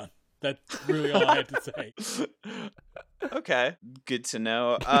 I'm done. That's really all I had to say. Okay, good to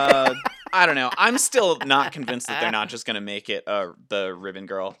know. I don't know. I'm still not convinced that they're not just gonna make it the Ribbon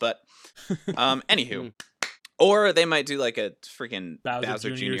Girl, but anywho. Or they might do like a freaking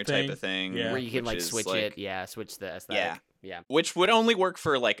Bowser Jr. Jr. type of thing. Yeah. Where you can which like is, switch like- it, switch the aesthetic. Yeah, Which would only work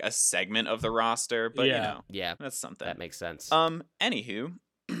for like a segment of the roster, but you Yeah. know, yeah, that's something. that makes sense. Anywho,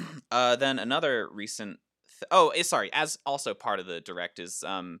 then another recent. Sorry. As also part of the direct is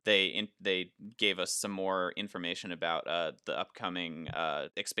they gave us some more information about the upcoming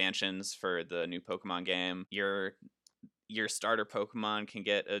expansions for the new Pokemon game. Your starter Pokemon can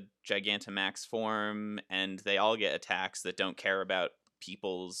get a Gigantamax form, and they all get attacks that don't care about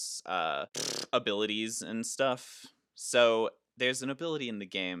people's abilities and stuff. So there's an ability in the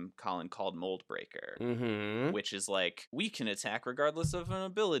game, Colin, called Mold Breaker, Mm-hmm. which is like, we can attack regardless of an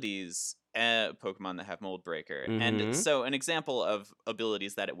abilities. Pokemon that have Mold Breaker. Mhm. And so an example of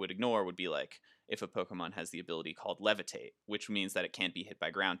abilities that it would ignore would be like if a Pokemon has the ability called Levitate, which means that it can't be hit by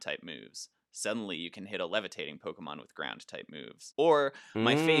ground type moves. Suddenly you can hit a levitating Pokemon with ground type moves. Or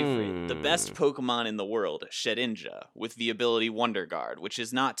my favorite, the best Pokemon in the world, Shedinja, with the ability Wonder Guard, which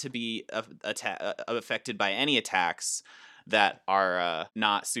is not to be affected by any attacks that are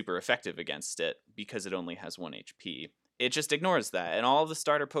not super effective against it because it only has 1 HP. It just ignores that, and all of the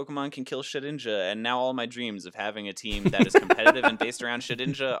starter Pokemon can kill Shedinja, and now all my dreams of having a team that is competitive and based around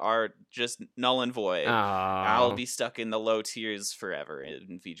Shedinja are just null and void. I'll be stuck in the low tiers forever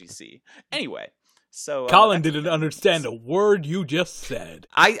in VGC. Anyway, so Colin didn't understand a word you just said.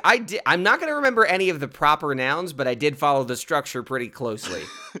 I'm not going to remember any of the proper nouns, but I did follow the structure pretty closely.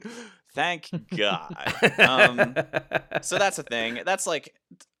 Thank God. So that's a thing. That's like,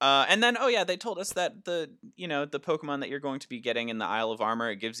 and then they told us that the Pokemon that you're going to be getting in the Isle of Armor,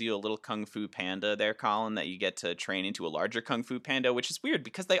 it gives you a little Kung Fu Panda there, Colin, that you get to train into a larger Kung Fu Panda, which is weird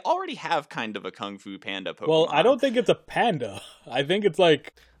because they already have kind of a Kung Fu Panda Pokemon. Well, I don't think it's a panda. I think it's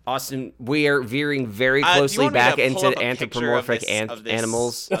like. Austin, we are veering very do you closely want me back to pull into up a picture anthropomorphic of this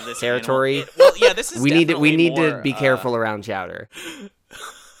animals of this territory. animal? Well, yeah, this is we need to definitely to more, be careful around Chowder.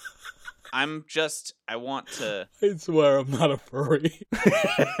 I want to. I swear I'm not a furry.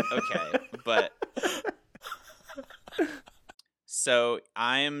 Okay, but. So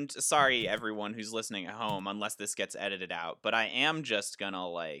I'm sorry, everyone who's listening at home, unless this gets edited out, but I am just gonna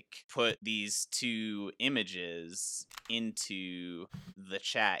put these two images into the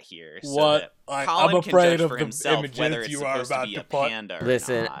chat here. So What? that Colin I'm afraid can judge of for the himself images whether it's you are supposed to about be to a put. panda or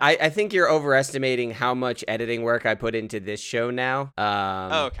Listen, not. I think you're overestimating how much editing work I put into this show now.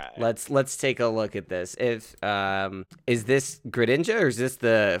 Okay. Let's take a look at this. If is this Greninja or is this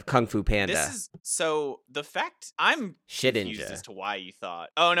the Kung Fu Panda? This is so the fact I'm confused Shedinja. as to why you thought.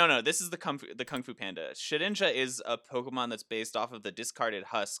 Oh no, this is the Kung Fu Panda. Shedinja is a Pokemon that's based off of the discarded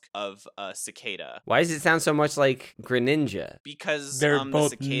husk of a cicada. Why does it sound so much like Greninja? Because They're the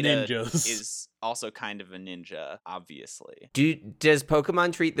both cicada ninjas. is also kind of a ninja, obviously. Does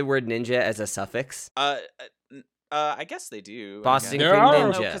Pokemon treat the word ninja as a suffix? I guess they do. Boston There Cream are-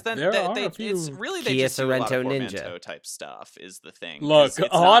 Ninja. Because then There are they, a few. it's really they Kia just do a lot of Sorrento portmanteau Ninja. type stuff is the thing. Look, 'Cause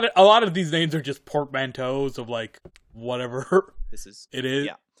it's a not- lot of these names are just portmanteaus of whatever This is it is.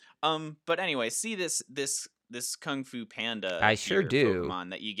 yeah. But anyway, see this Kung Fu Panda. I sure here do.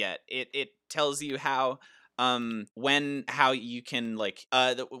 Pokemon that you get. It tells you how how you can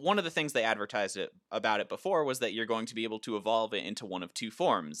one of the things they advertised about it before was that you're going to be able to evolve it into one of two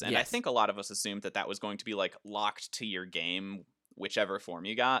forms, and I Yes. think a lot of us assumed that was going to be locked to your game whichever form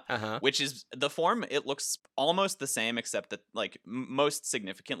you got, Uh-huh. which is the form. It looks almost the same, except that like most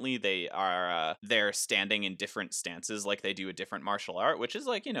significantly, they're standing in different stances, like they do a different martial art, which is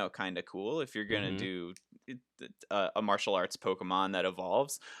like, kind of cool if you're gonna do a martial arts Pokemon that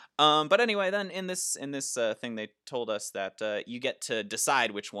evolves. But anyway, then in this thing, they told us that you get to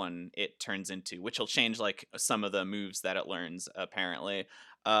decide which one it turns into, which will change like some of the moves that it learns apparently.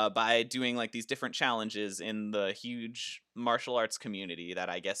 By doing like these different challenges in the huge martial arts community that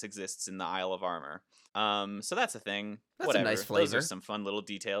I guess exists in the Isle of Armor. So that's a thing. That's Whatever. a nice Those flavor. are some fun little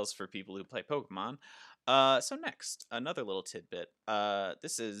details for people who play Pokemon. So next, another little tidbit.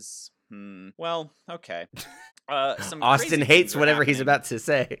 This is well, okay. Some Austin crazy hates things are whatever he's happening. about to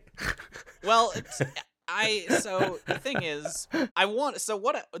say. Well, so the thing is,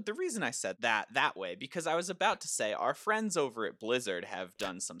 the reason I said that way, because I was about to say our friends over at Blizzard have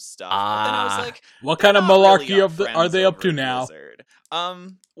done some stuff, but then I was like, what they're kind of not really malarkey our are they friends up over to at now? Blizzard.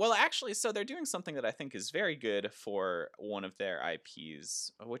 Well, actually, so they're doing something that I think is very good for one of their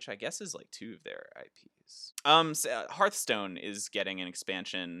IPs, which I guess is like two of their IPs. Hearthstone is getting an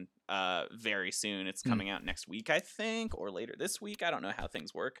expansion very soon. It's coming out next week, I think, or later this week. I don't know how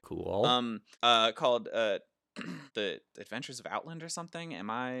things work. Cool. Called the Adventures of Outland or something.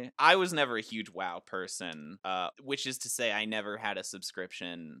 I was never a huge WoW person, which is to say I never had a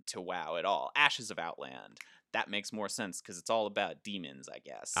subscription to WoW at all. Ashes of Outland. That makes more sense because it's all about demons, I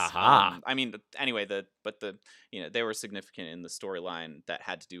guess. Aha. I mean, anyway, they were significant in the storyline that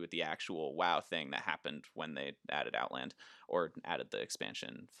had to do with the actual WoW thing that happened when they added Outland or added the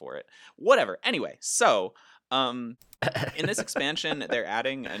expansion for it. Whatever. Anyway, so in this expansion, they're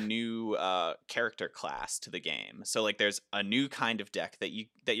adding a new character class to the game. So like, there's a new kind of deck that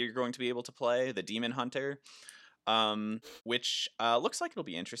you're going to be able to play, the Demon Hunter. Which looks like it'll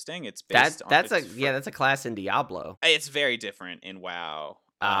be interesting. It's based that's a class in Diablo. It's very different in WoW.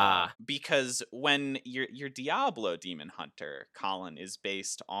 Because when your Diablo Demon Hunter, Colin, is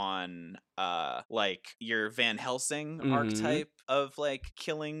based on like your Van Helsing archetype of like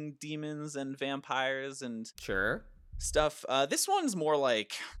killing demons and vampires and sure stuff. This one's more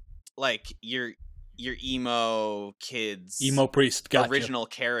like your emo priest, gotcha. Original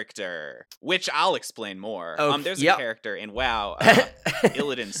character, which I'll explain more. There's a character in WoW,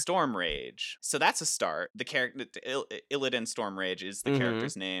 Illidan Stormrage. So that's a start. The character Illidan Stormrage is the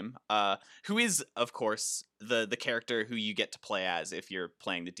character's name, who is, of course, the character who you get to play as if you're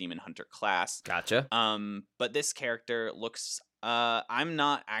playing the Demon Hunter class. Gotcha. But this character looks I'm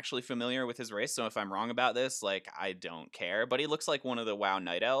not actually familiar with his race, so if I'm wrong about this, like, I don't care. But he looks like one of the WoW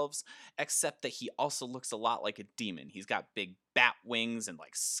Night Elves, except that he also looks a lot like a demon. He's got big bat wings and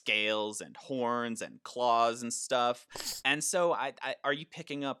like scales and horns and claws and stuff. And so, I are you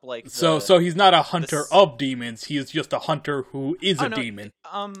picking up like so he's not a hunter of demons. He is just a hunter who is a demon.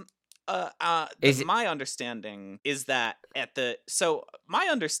 My understanding is that my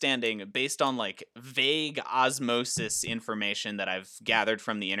understanding, based on like vague osmosis information that I've gathered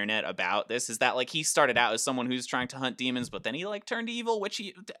from the internet about this, is that like he started out as someone who's trying to hunt demons, but then he like turned evil, which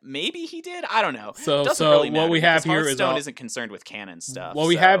maybe he did. I don't know. So really what we have here is Hearthstone isn't concerned with canon stuff. What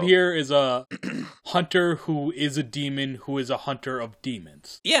we have here is a hunter who is a demon who is a hunter of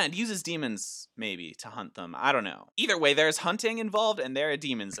demons. Yeah, and uses demons maybe to hunt them. I don't know. Either way, there's hunting involved and there are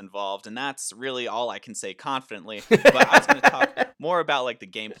demons involved. And that's really all I can say confidently. But I was going to talk more about like the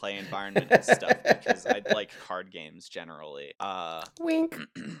gameplay environment and stuff because I like card games generally. Wink.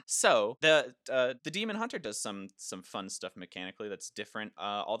 So the Demon Hunter does some fun stuff mechanically that's different.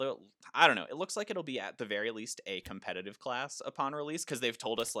 Although I don't know, it looks like it'll be at the very least a competitive class upon release because they've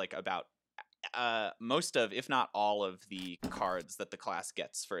told us like about most of, if not all of, the cards that the class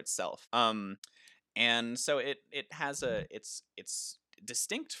gets for itself. And so it has it's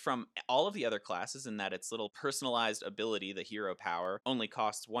distinct from all of the other classes in that its little personalized ability, the hero power, only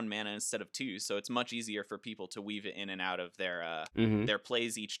costs 1 mana instead of 2, so it's much easier for people to weave it in and out of their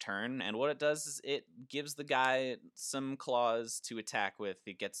plays each turn. And what it does is it gives the guy some claws to attack with.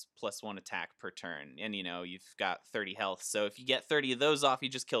 It gets +1 attack per turn, and you've got 30 health, so if you get 30 of those off, you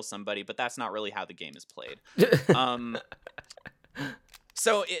just kill somebody, but that's not really how the game is played.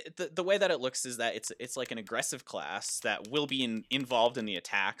 So the way that it looks is that it's like an aggressive class that will be involved in the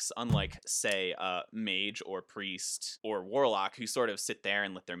attacks, unlike, say, mage or priest or warlock, who sort of sit there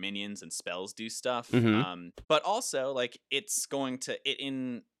and let their minions and spells do stuff. But also, like, it's going to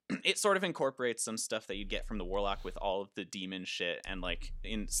it sort of incorporates some stuff that you'd get from the warlock with all of the demon shit and like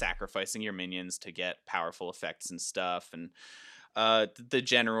in sacrificing your minions to get powerful effects and stuff, and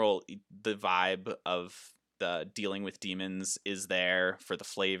the vibe of the dealing with demons is there for the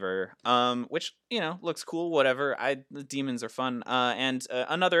flavor, which, looks cool, whatever. The demons are fun. And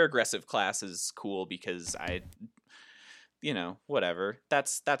another aggressive class is cool because whatever.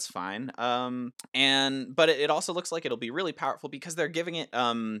 That's fine. But it also looks like it'll be really powerful because they're giving it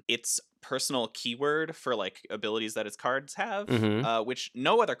its personal keyword for like abilities that its cards have, which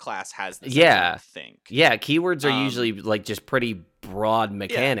no other class has this, I don't think. Yeah, keywords are usually like just pretty broad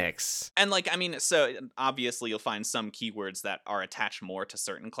mechanics. Yeah. And so obviously you'll find some keywords that are attached more to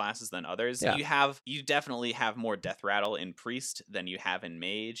certain classes than others. Yeah. You definitely have more death rattle in priest than you have in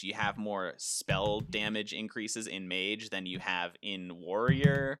mage. You have more spell damage increases in mage than you have in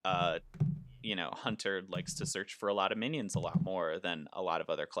warrior. Hunter likes to search for a lot of minions a lot more than a lot of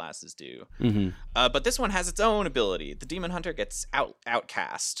other classes do. But this one has its own ability. The demon hunter gets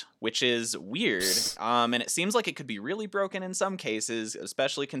outcast, which is weird. And it seems like it could be really broken in some cases,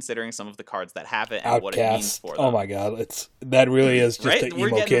 especially considering some of the cards that have it and outcast. What it means for them. Oh my god, that really is just right? The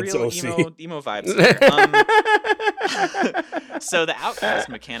emo We're kids real OC. Emo vibes here. So the outcast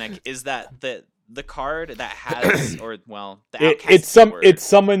mechanic is that the card that has, the outcast it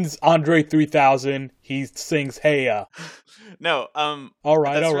summons Andre 3000. He sings "Hey." No. All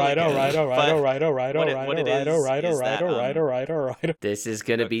right. This is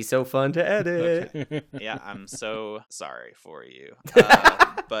gonna be so fun to edit. Okay. Yeah, I'm so sorry for you.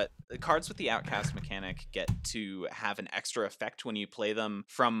 But the cards with the outcast mechanic get to have an extra effect when you play them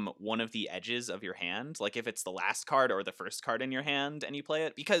from one of the edges of your hand. Like if it's the last card or the first card in your hand and you play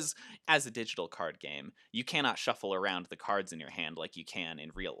it, because as a digital card game, you cannot shuffle around the cards in your hand like you can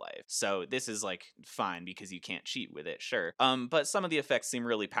in real life. So this is like fine because you can't cheat with it, sure. But some of the effects seem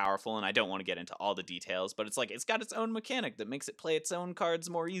really powerful, and I don't want to get into all the details, but it's like it's got its own mechanic that makes it play its own cards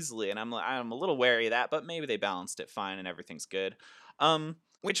more easily, and I'm a little wary of that, but maybe they balanced it fine and everything's good.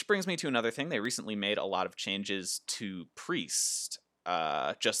 Which brings me to another thing. They recently made a lot of changes to Priest.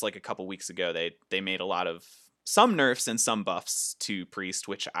 Just like a couple weeks ago, they made some nerfs and some buffs to Priest,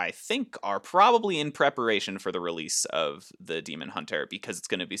 which I think are probably in preparation for the release of the Demon Hunter because it's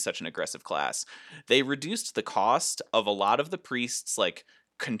going to be such an aggressive class. They reduced the cost of a lot of the Priest's like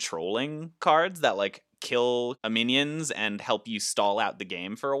controlling cards that like kill minions and help you stall out the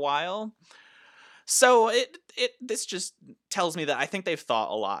game for a while. So this just tells me that I think they've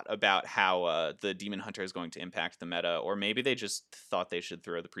thought a lot about how the Demon Hunter is going to impact the meta, or maybe they just thought they should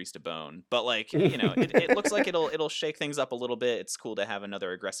throw the Priest a bone. But like, it looks like it'll shake things up a little bit. It's cool to have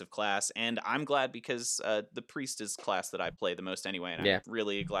another aggressive class, and I'm glad because the Priest is class that I play the most anyway, and I'm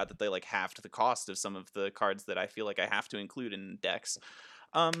really glad that they like halved the cost of some of the cards that I feel like I have to include in decks.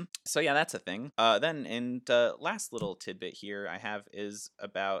 So yeah, that's a thing. Then in last little tidbit here I have is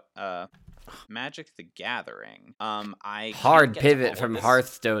about Magic the Gathering. I hard pivot from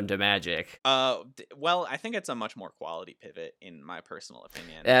Hearthstone to Magic. Well, I think it's a much more quality pivot in my personal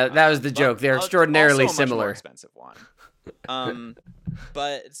opinion. That was the joke. They're extraordinarily also a similar. Much more expensive one.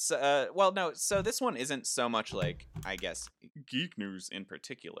 No. So this one isn't so much like, I guess, geek news in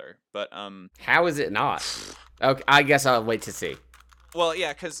particular, but how is it not? Okay, I guess I'll wait to see. Well,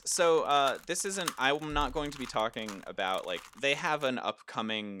 yeah, because this isn't. I'm not going to be talking about like they have an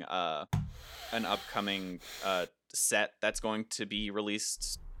upcoming set that's going to be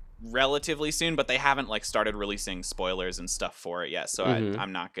released relatively soon, but they haven't like started releasing spoilers and stuff for it yet. So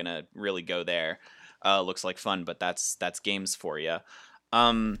I'm not gonna really go there. Looks like fun, but that's games for you.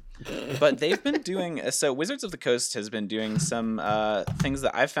 But they've been doing so. Wizards of the Coast has been doing some things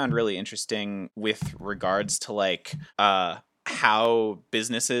that I've found really interesting with regards to like how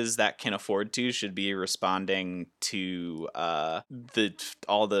businesses that can afford to should be responding to all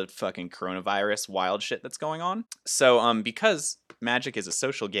the fucking coronavirus wild shit that's going on. So because Magic is a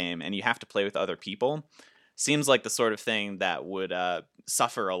social game and you have to play with other people, seems like the sort of thing that would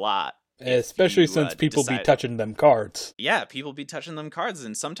suffer a lot. Especially since people be touching them cards. Yeah, people be touching them cards,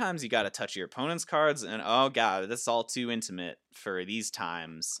 and sometimes you got to touch your opponent's cards, and oh god, that's all too intimate for these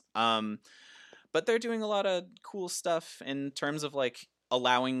times. But they're doing a lot of cool stuff in terms of like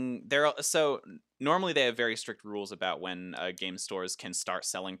allowing so normally they have very strict rules about when game stores can start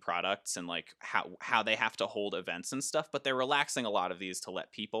selling products and like how they have to hold events and stuff, but they're relaxing a lot of these to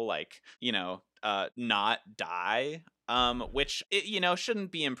let people like, not die. Which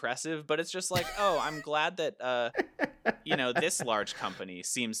shouldn't be impressive, but it's just like, oh, I'm glad that this large company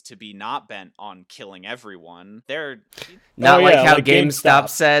seems to be not bent on killing everyone. They're not like how GameStop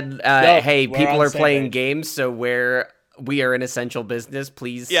said, "Hey, people are playing games, so wear we are an essential business,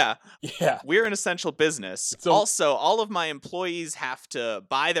 please. Yeah. Yeah. We're an essential business. So- Also, all of my employees have to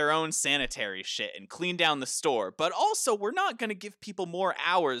buy their own sanitary shit and clean down the store. But also, we're not going to give people more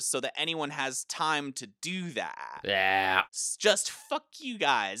hours so that anyone has time to do that. Yeah. Just fuck you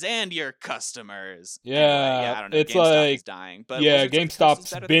guys and your customers. Yeah, Anyway, I don't know. it's GameStop like- is dying. But Yeah, Wizards of the Coast is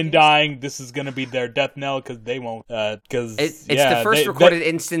GameStop's better than been GameStop. dying. This is gonna be their death knell because they won't. Because It's the first recorded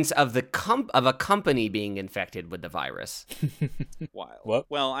instance of a company being infected with the virus. Wild. What?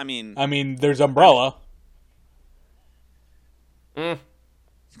 Well, I mean, there's Umbrella.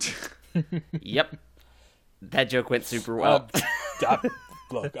 Yep. That joke went super well.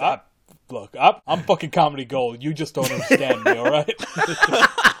 I'm fucking comedy gold. You just don't understand me, all right?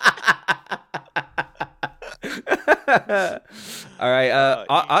 All right, you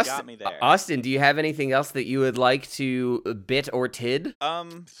Austin, got me there. Austin, do you have anything else that you would like to bit or tid? I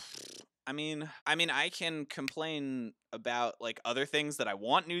mean, I can complain about like other things that I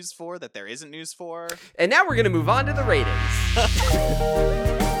want news for that there isn't news for. And now we're going to move on to the ratings.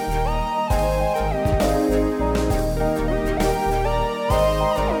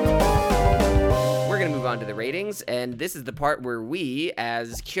 On to the ratings, and this is the part where we,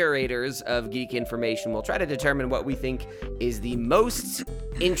 as curators of geek information, will try to determine what we think is the most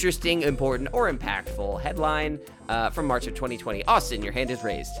interesting, important, or impactful headline from March of 2020. Austin, your hand is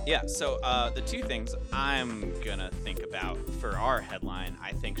raised. Yeah, so the two things I'm gonna think about for our headline,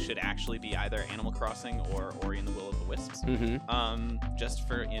 I think should actually be either Animal Crossing or Ori and the Will of the Wisps. Just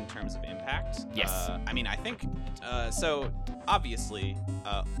for in terms of impact. Yes. I mean, I think so. Obviously,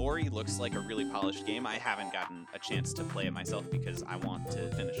 Ori looks like a really polished game. I haven't gotten a chance to play it myself because I want to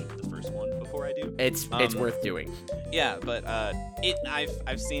finish the first one before I do. It's worth doing. Yeah, but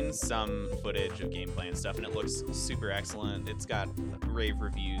I've seen some footage of gameplay and stuff, and it looks super excellent. It's got rave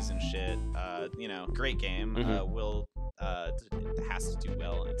reviews and shit. Great game. It has to do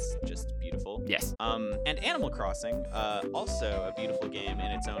well. It's just beautiful. Yes. And Animal Crossing, also a beautiful game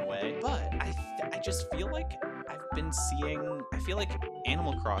in its own way. But I just feel like I feel like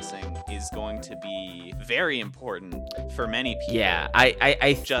Animal Crossing is going to be very important for many people. Yeah,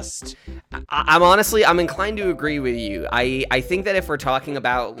 I'm inclined to agree with you. I think that if we're talking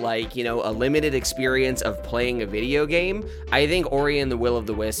about like, a limited experience of playing a video game, I think Ori and the Will of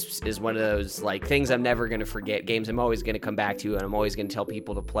the Wisps is one of those like things I'm never going to forget, games I'm always going to come back to and I'm always going to tell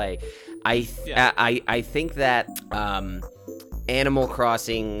people to play. I think that Animal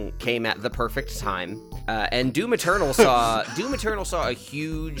Crossing came at the perfect time. And Doom Eternal saw a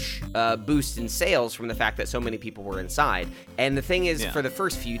huge boost in sales from the fact that so many people were inside. And the thing is, for the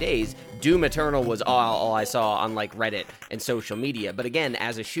first few days, Doom Eternal was all I saw on like Reddit and social media. But again,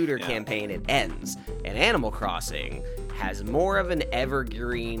 as a shooter campaign, it ends. And Animal Crossing has more of an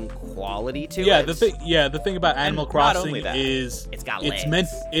evergreen quality to it. The thing about Animal Crossing is it's got it's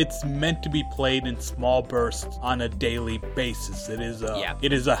legs. it's meant to be played in small bursts on a daily basis. It is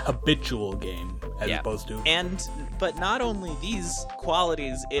a habitual game as opposed to. But not only these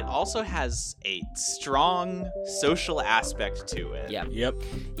qualities, it also has a strong social aspect to it. Yep.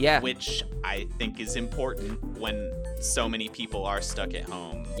 Yeah. Which I think is important when so many people are stuck at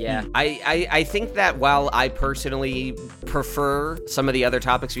home. Yeah, I think that while I personally prefer some of the other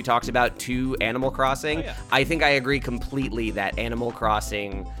topics we talked about to Animal Crossing, I think I agree completely that Animal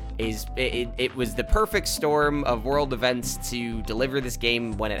Crossing it was the perfect storm of world events to deliver this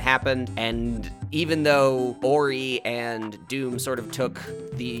game when it happened. And even though Ori and Doom sort of took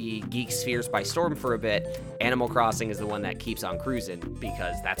the geek spheres by storm for a bit, Animal Crossing is the one that keeps on cruising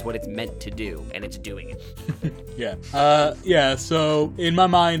because that's what it's meant to do, and it's doing it. So in my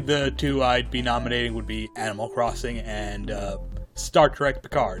mind, the two I'd be nominating would be Animal Crossing and Star Trek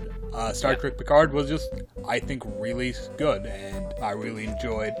Picard. Star Trek Picard was just, I think, really good, and I really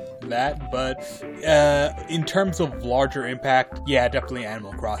enjoyed that. But in terms of larger impact, definitely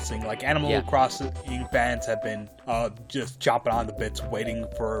Animal Crossing. Like, Animal Crossing fans have been just chopping on the bits, waiting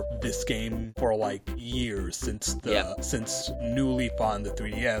for this game for like years since New Leaf on the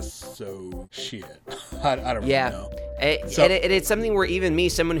 3DS. So shit, I don't really know. And it's something where even me,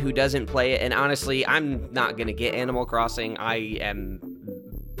 someone who doesn't play it, and honestly, I'm not gonna get Animal Crossing. I am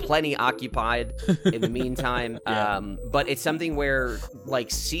plenty occupied in the meantime. But it's something where like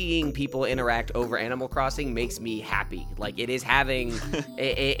seeing people interact over Animal Crossing makes me happy. Like it is having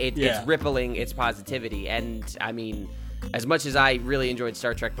it's rippling its positivity. And I mean, as much as I really enjoyed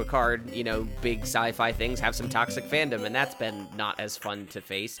Star Trek Picard, big sci-fi things have some toxic fandom, and that's been not as fun to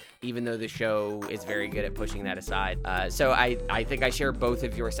face, even though the show is very good at pushing that aside. So I think I share both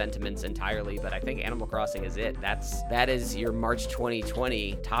of your sentiments entirely, but I think Animal Crossing is it. That is your March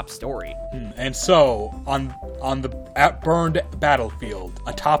 2020 top story. And so, on the burned battlefield,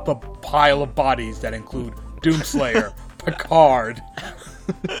 atop a pile of bodies that include Doomslayer, Picard,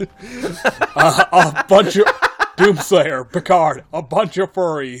 a bunch of Doomslayer, Picard, a bunch of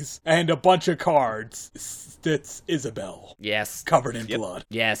furries, and a bunch of cards. It's Isabel. Yes. Covered in blood.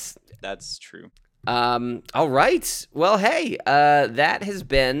 Yes. That's true. All right. Well, hey, that has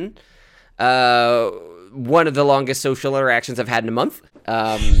been one of the longest social interactions I've had in a month.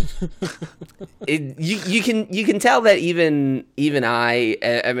 You can tell that even I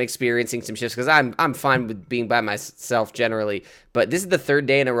am experiencing some shifts, because I'm fine with being by myself generally, but this is the third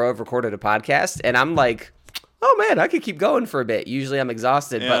day in a row I've recorded a podcast, and I'm like, oh man, I could keep going for a bit. Usually I'm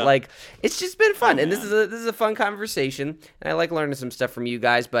exhausted, but like, it's just been fun, and this is a fun conversation, and I like learning some stuff from you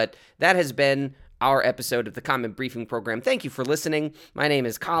guys. But that has been our episode of the Common Briefing Program. Thank you for listening. My name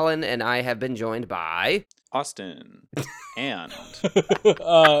is Colin, and I have been joined by Austin and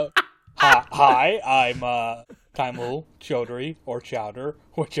hi, I'm Taimul Chaudhary, or Chowder,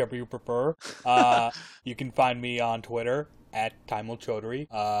 whichever you prefer. You can find me on Twitter at Taimul Chaudhary.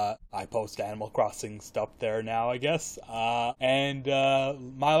 I post Animal Crossing stuff there now, I guess. And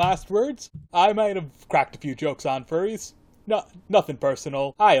my last words, I might have cracked a few jokes on furries. No, nothing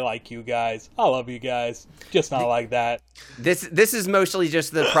personal. I like you guys. I love you guys. Just not like that. This is mostly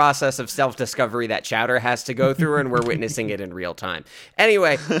just the process of self-discovery that Chowder has to go through, and we're witnessing it in real time.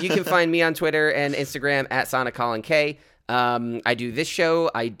 Anyway, you can find me on Twitter and Instagram at SonicColinK. I do this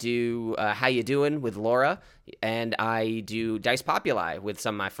show. I do How You Doing with Laura, and I do Dice Populi with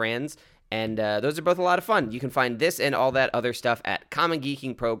some of my friends. And those are both a lot of fun. You can find this and all that other stuff at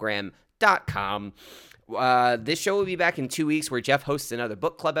commongeekingprogram.com. This show will be back in 2 weeks, where Jeff hosts another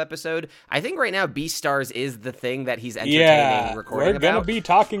book club episode. I think right now Beastars is the thing that he's entertaining recording we're gonna about. Be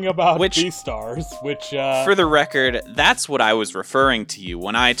talking about Beastars, which for the record, that's what I was referring to you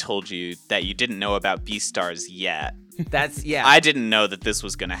when I told you that you didn't know about Beastars yet. That's, yeah. I didn't know that this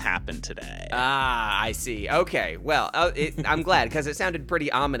was going to happen today. Ah, I see. Okay, well, I'm glad, because it sounded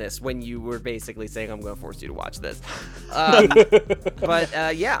pretty ominous when you were basically saying, I'm going to force you to watch this. But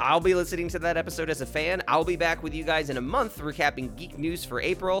yeah, I'll be listening to that episode as a fan. I'll be back with you guys in a month recapping Geek News for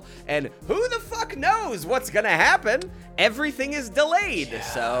April, and who the fuck knows what's going to happen? Everything is delayed,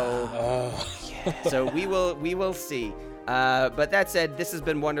 so we will see. But that said, this has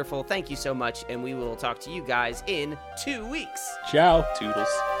been wonderful. Thank you so much, and we will talk to you guys in 2 weeks. Ciao. Toodles.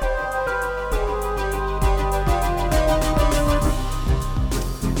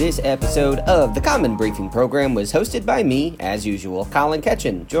 This episode of the Common Briefing Program was hosted by me, as usual, Colin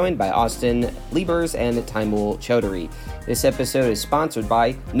Ketchen, joined by Austin Liebers and Taimul Chaudhary. This episode is sponsored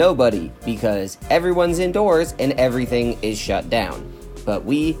by nobody, because everyone's indoors and everything is shut down. But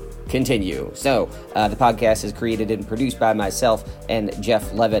we continue. So, the podcast is created and produced by myself and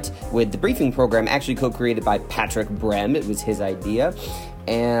Jeff Levitt, with the briefing program actually co-created by Patrick Brem. It was his idea.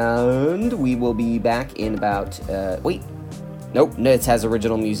 And we will be back in about, Nope, it has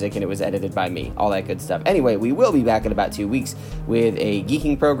original music and it was edited by me. All that good stuff. Anyway, we will be back in about 2 weeks with a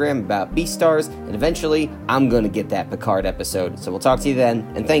geeking program about Beastars, and eventually I'm going to get that Picard episode. So we'll talk to you then,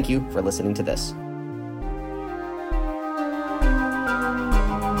 and thank you for listening to this.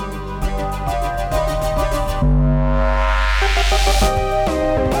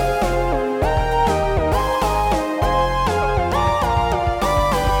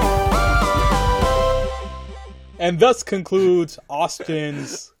 And thus concludes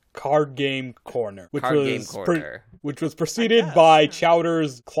Austin's Card Game Corner, which was preceded by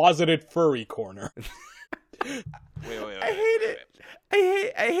Chowder's Closeted Furry Corner. Wait. I hate it.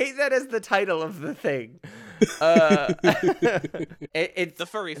 I hate that as the title of the thing. It's the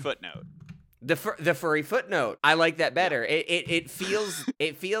furry footnote. The furry footnote. I like that better. It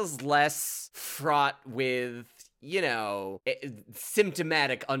feels less fraught with,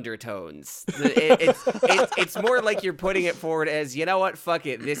 symptomatic undertones. It's more like you're putting it forward as, you know what, fuck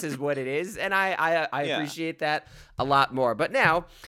it, this is what it is, and I appreciate that a lot more. But now,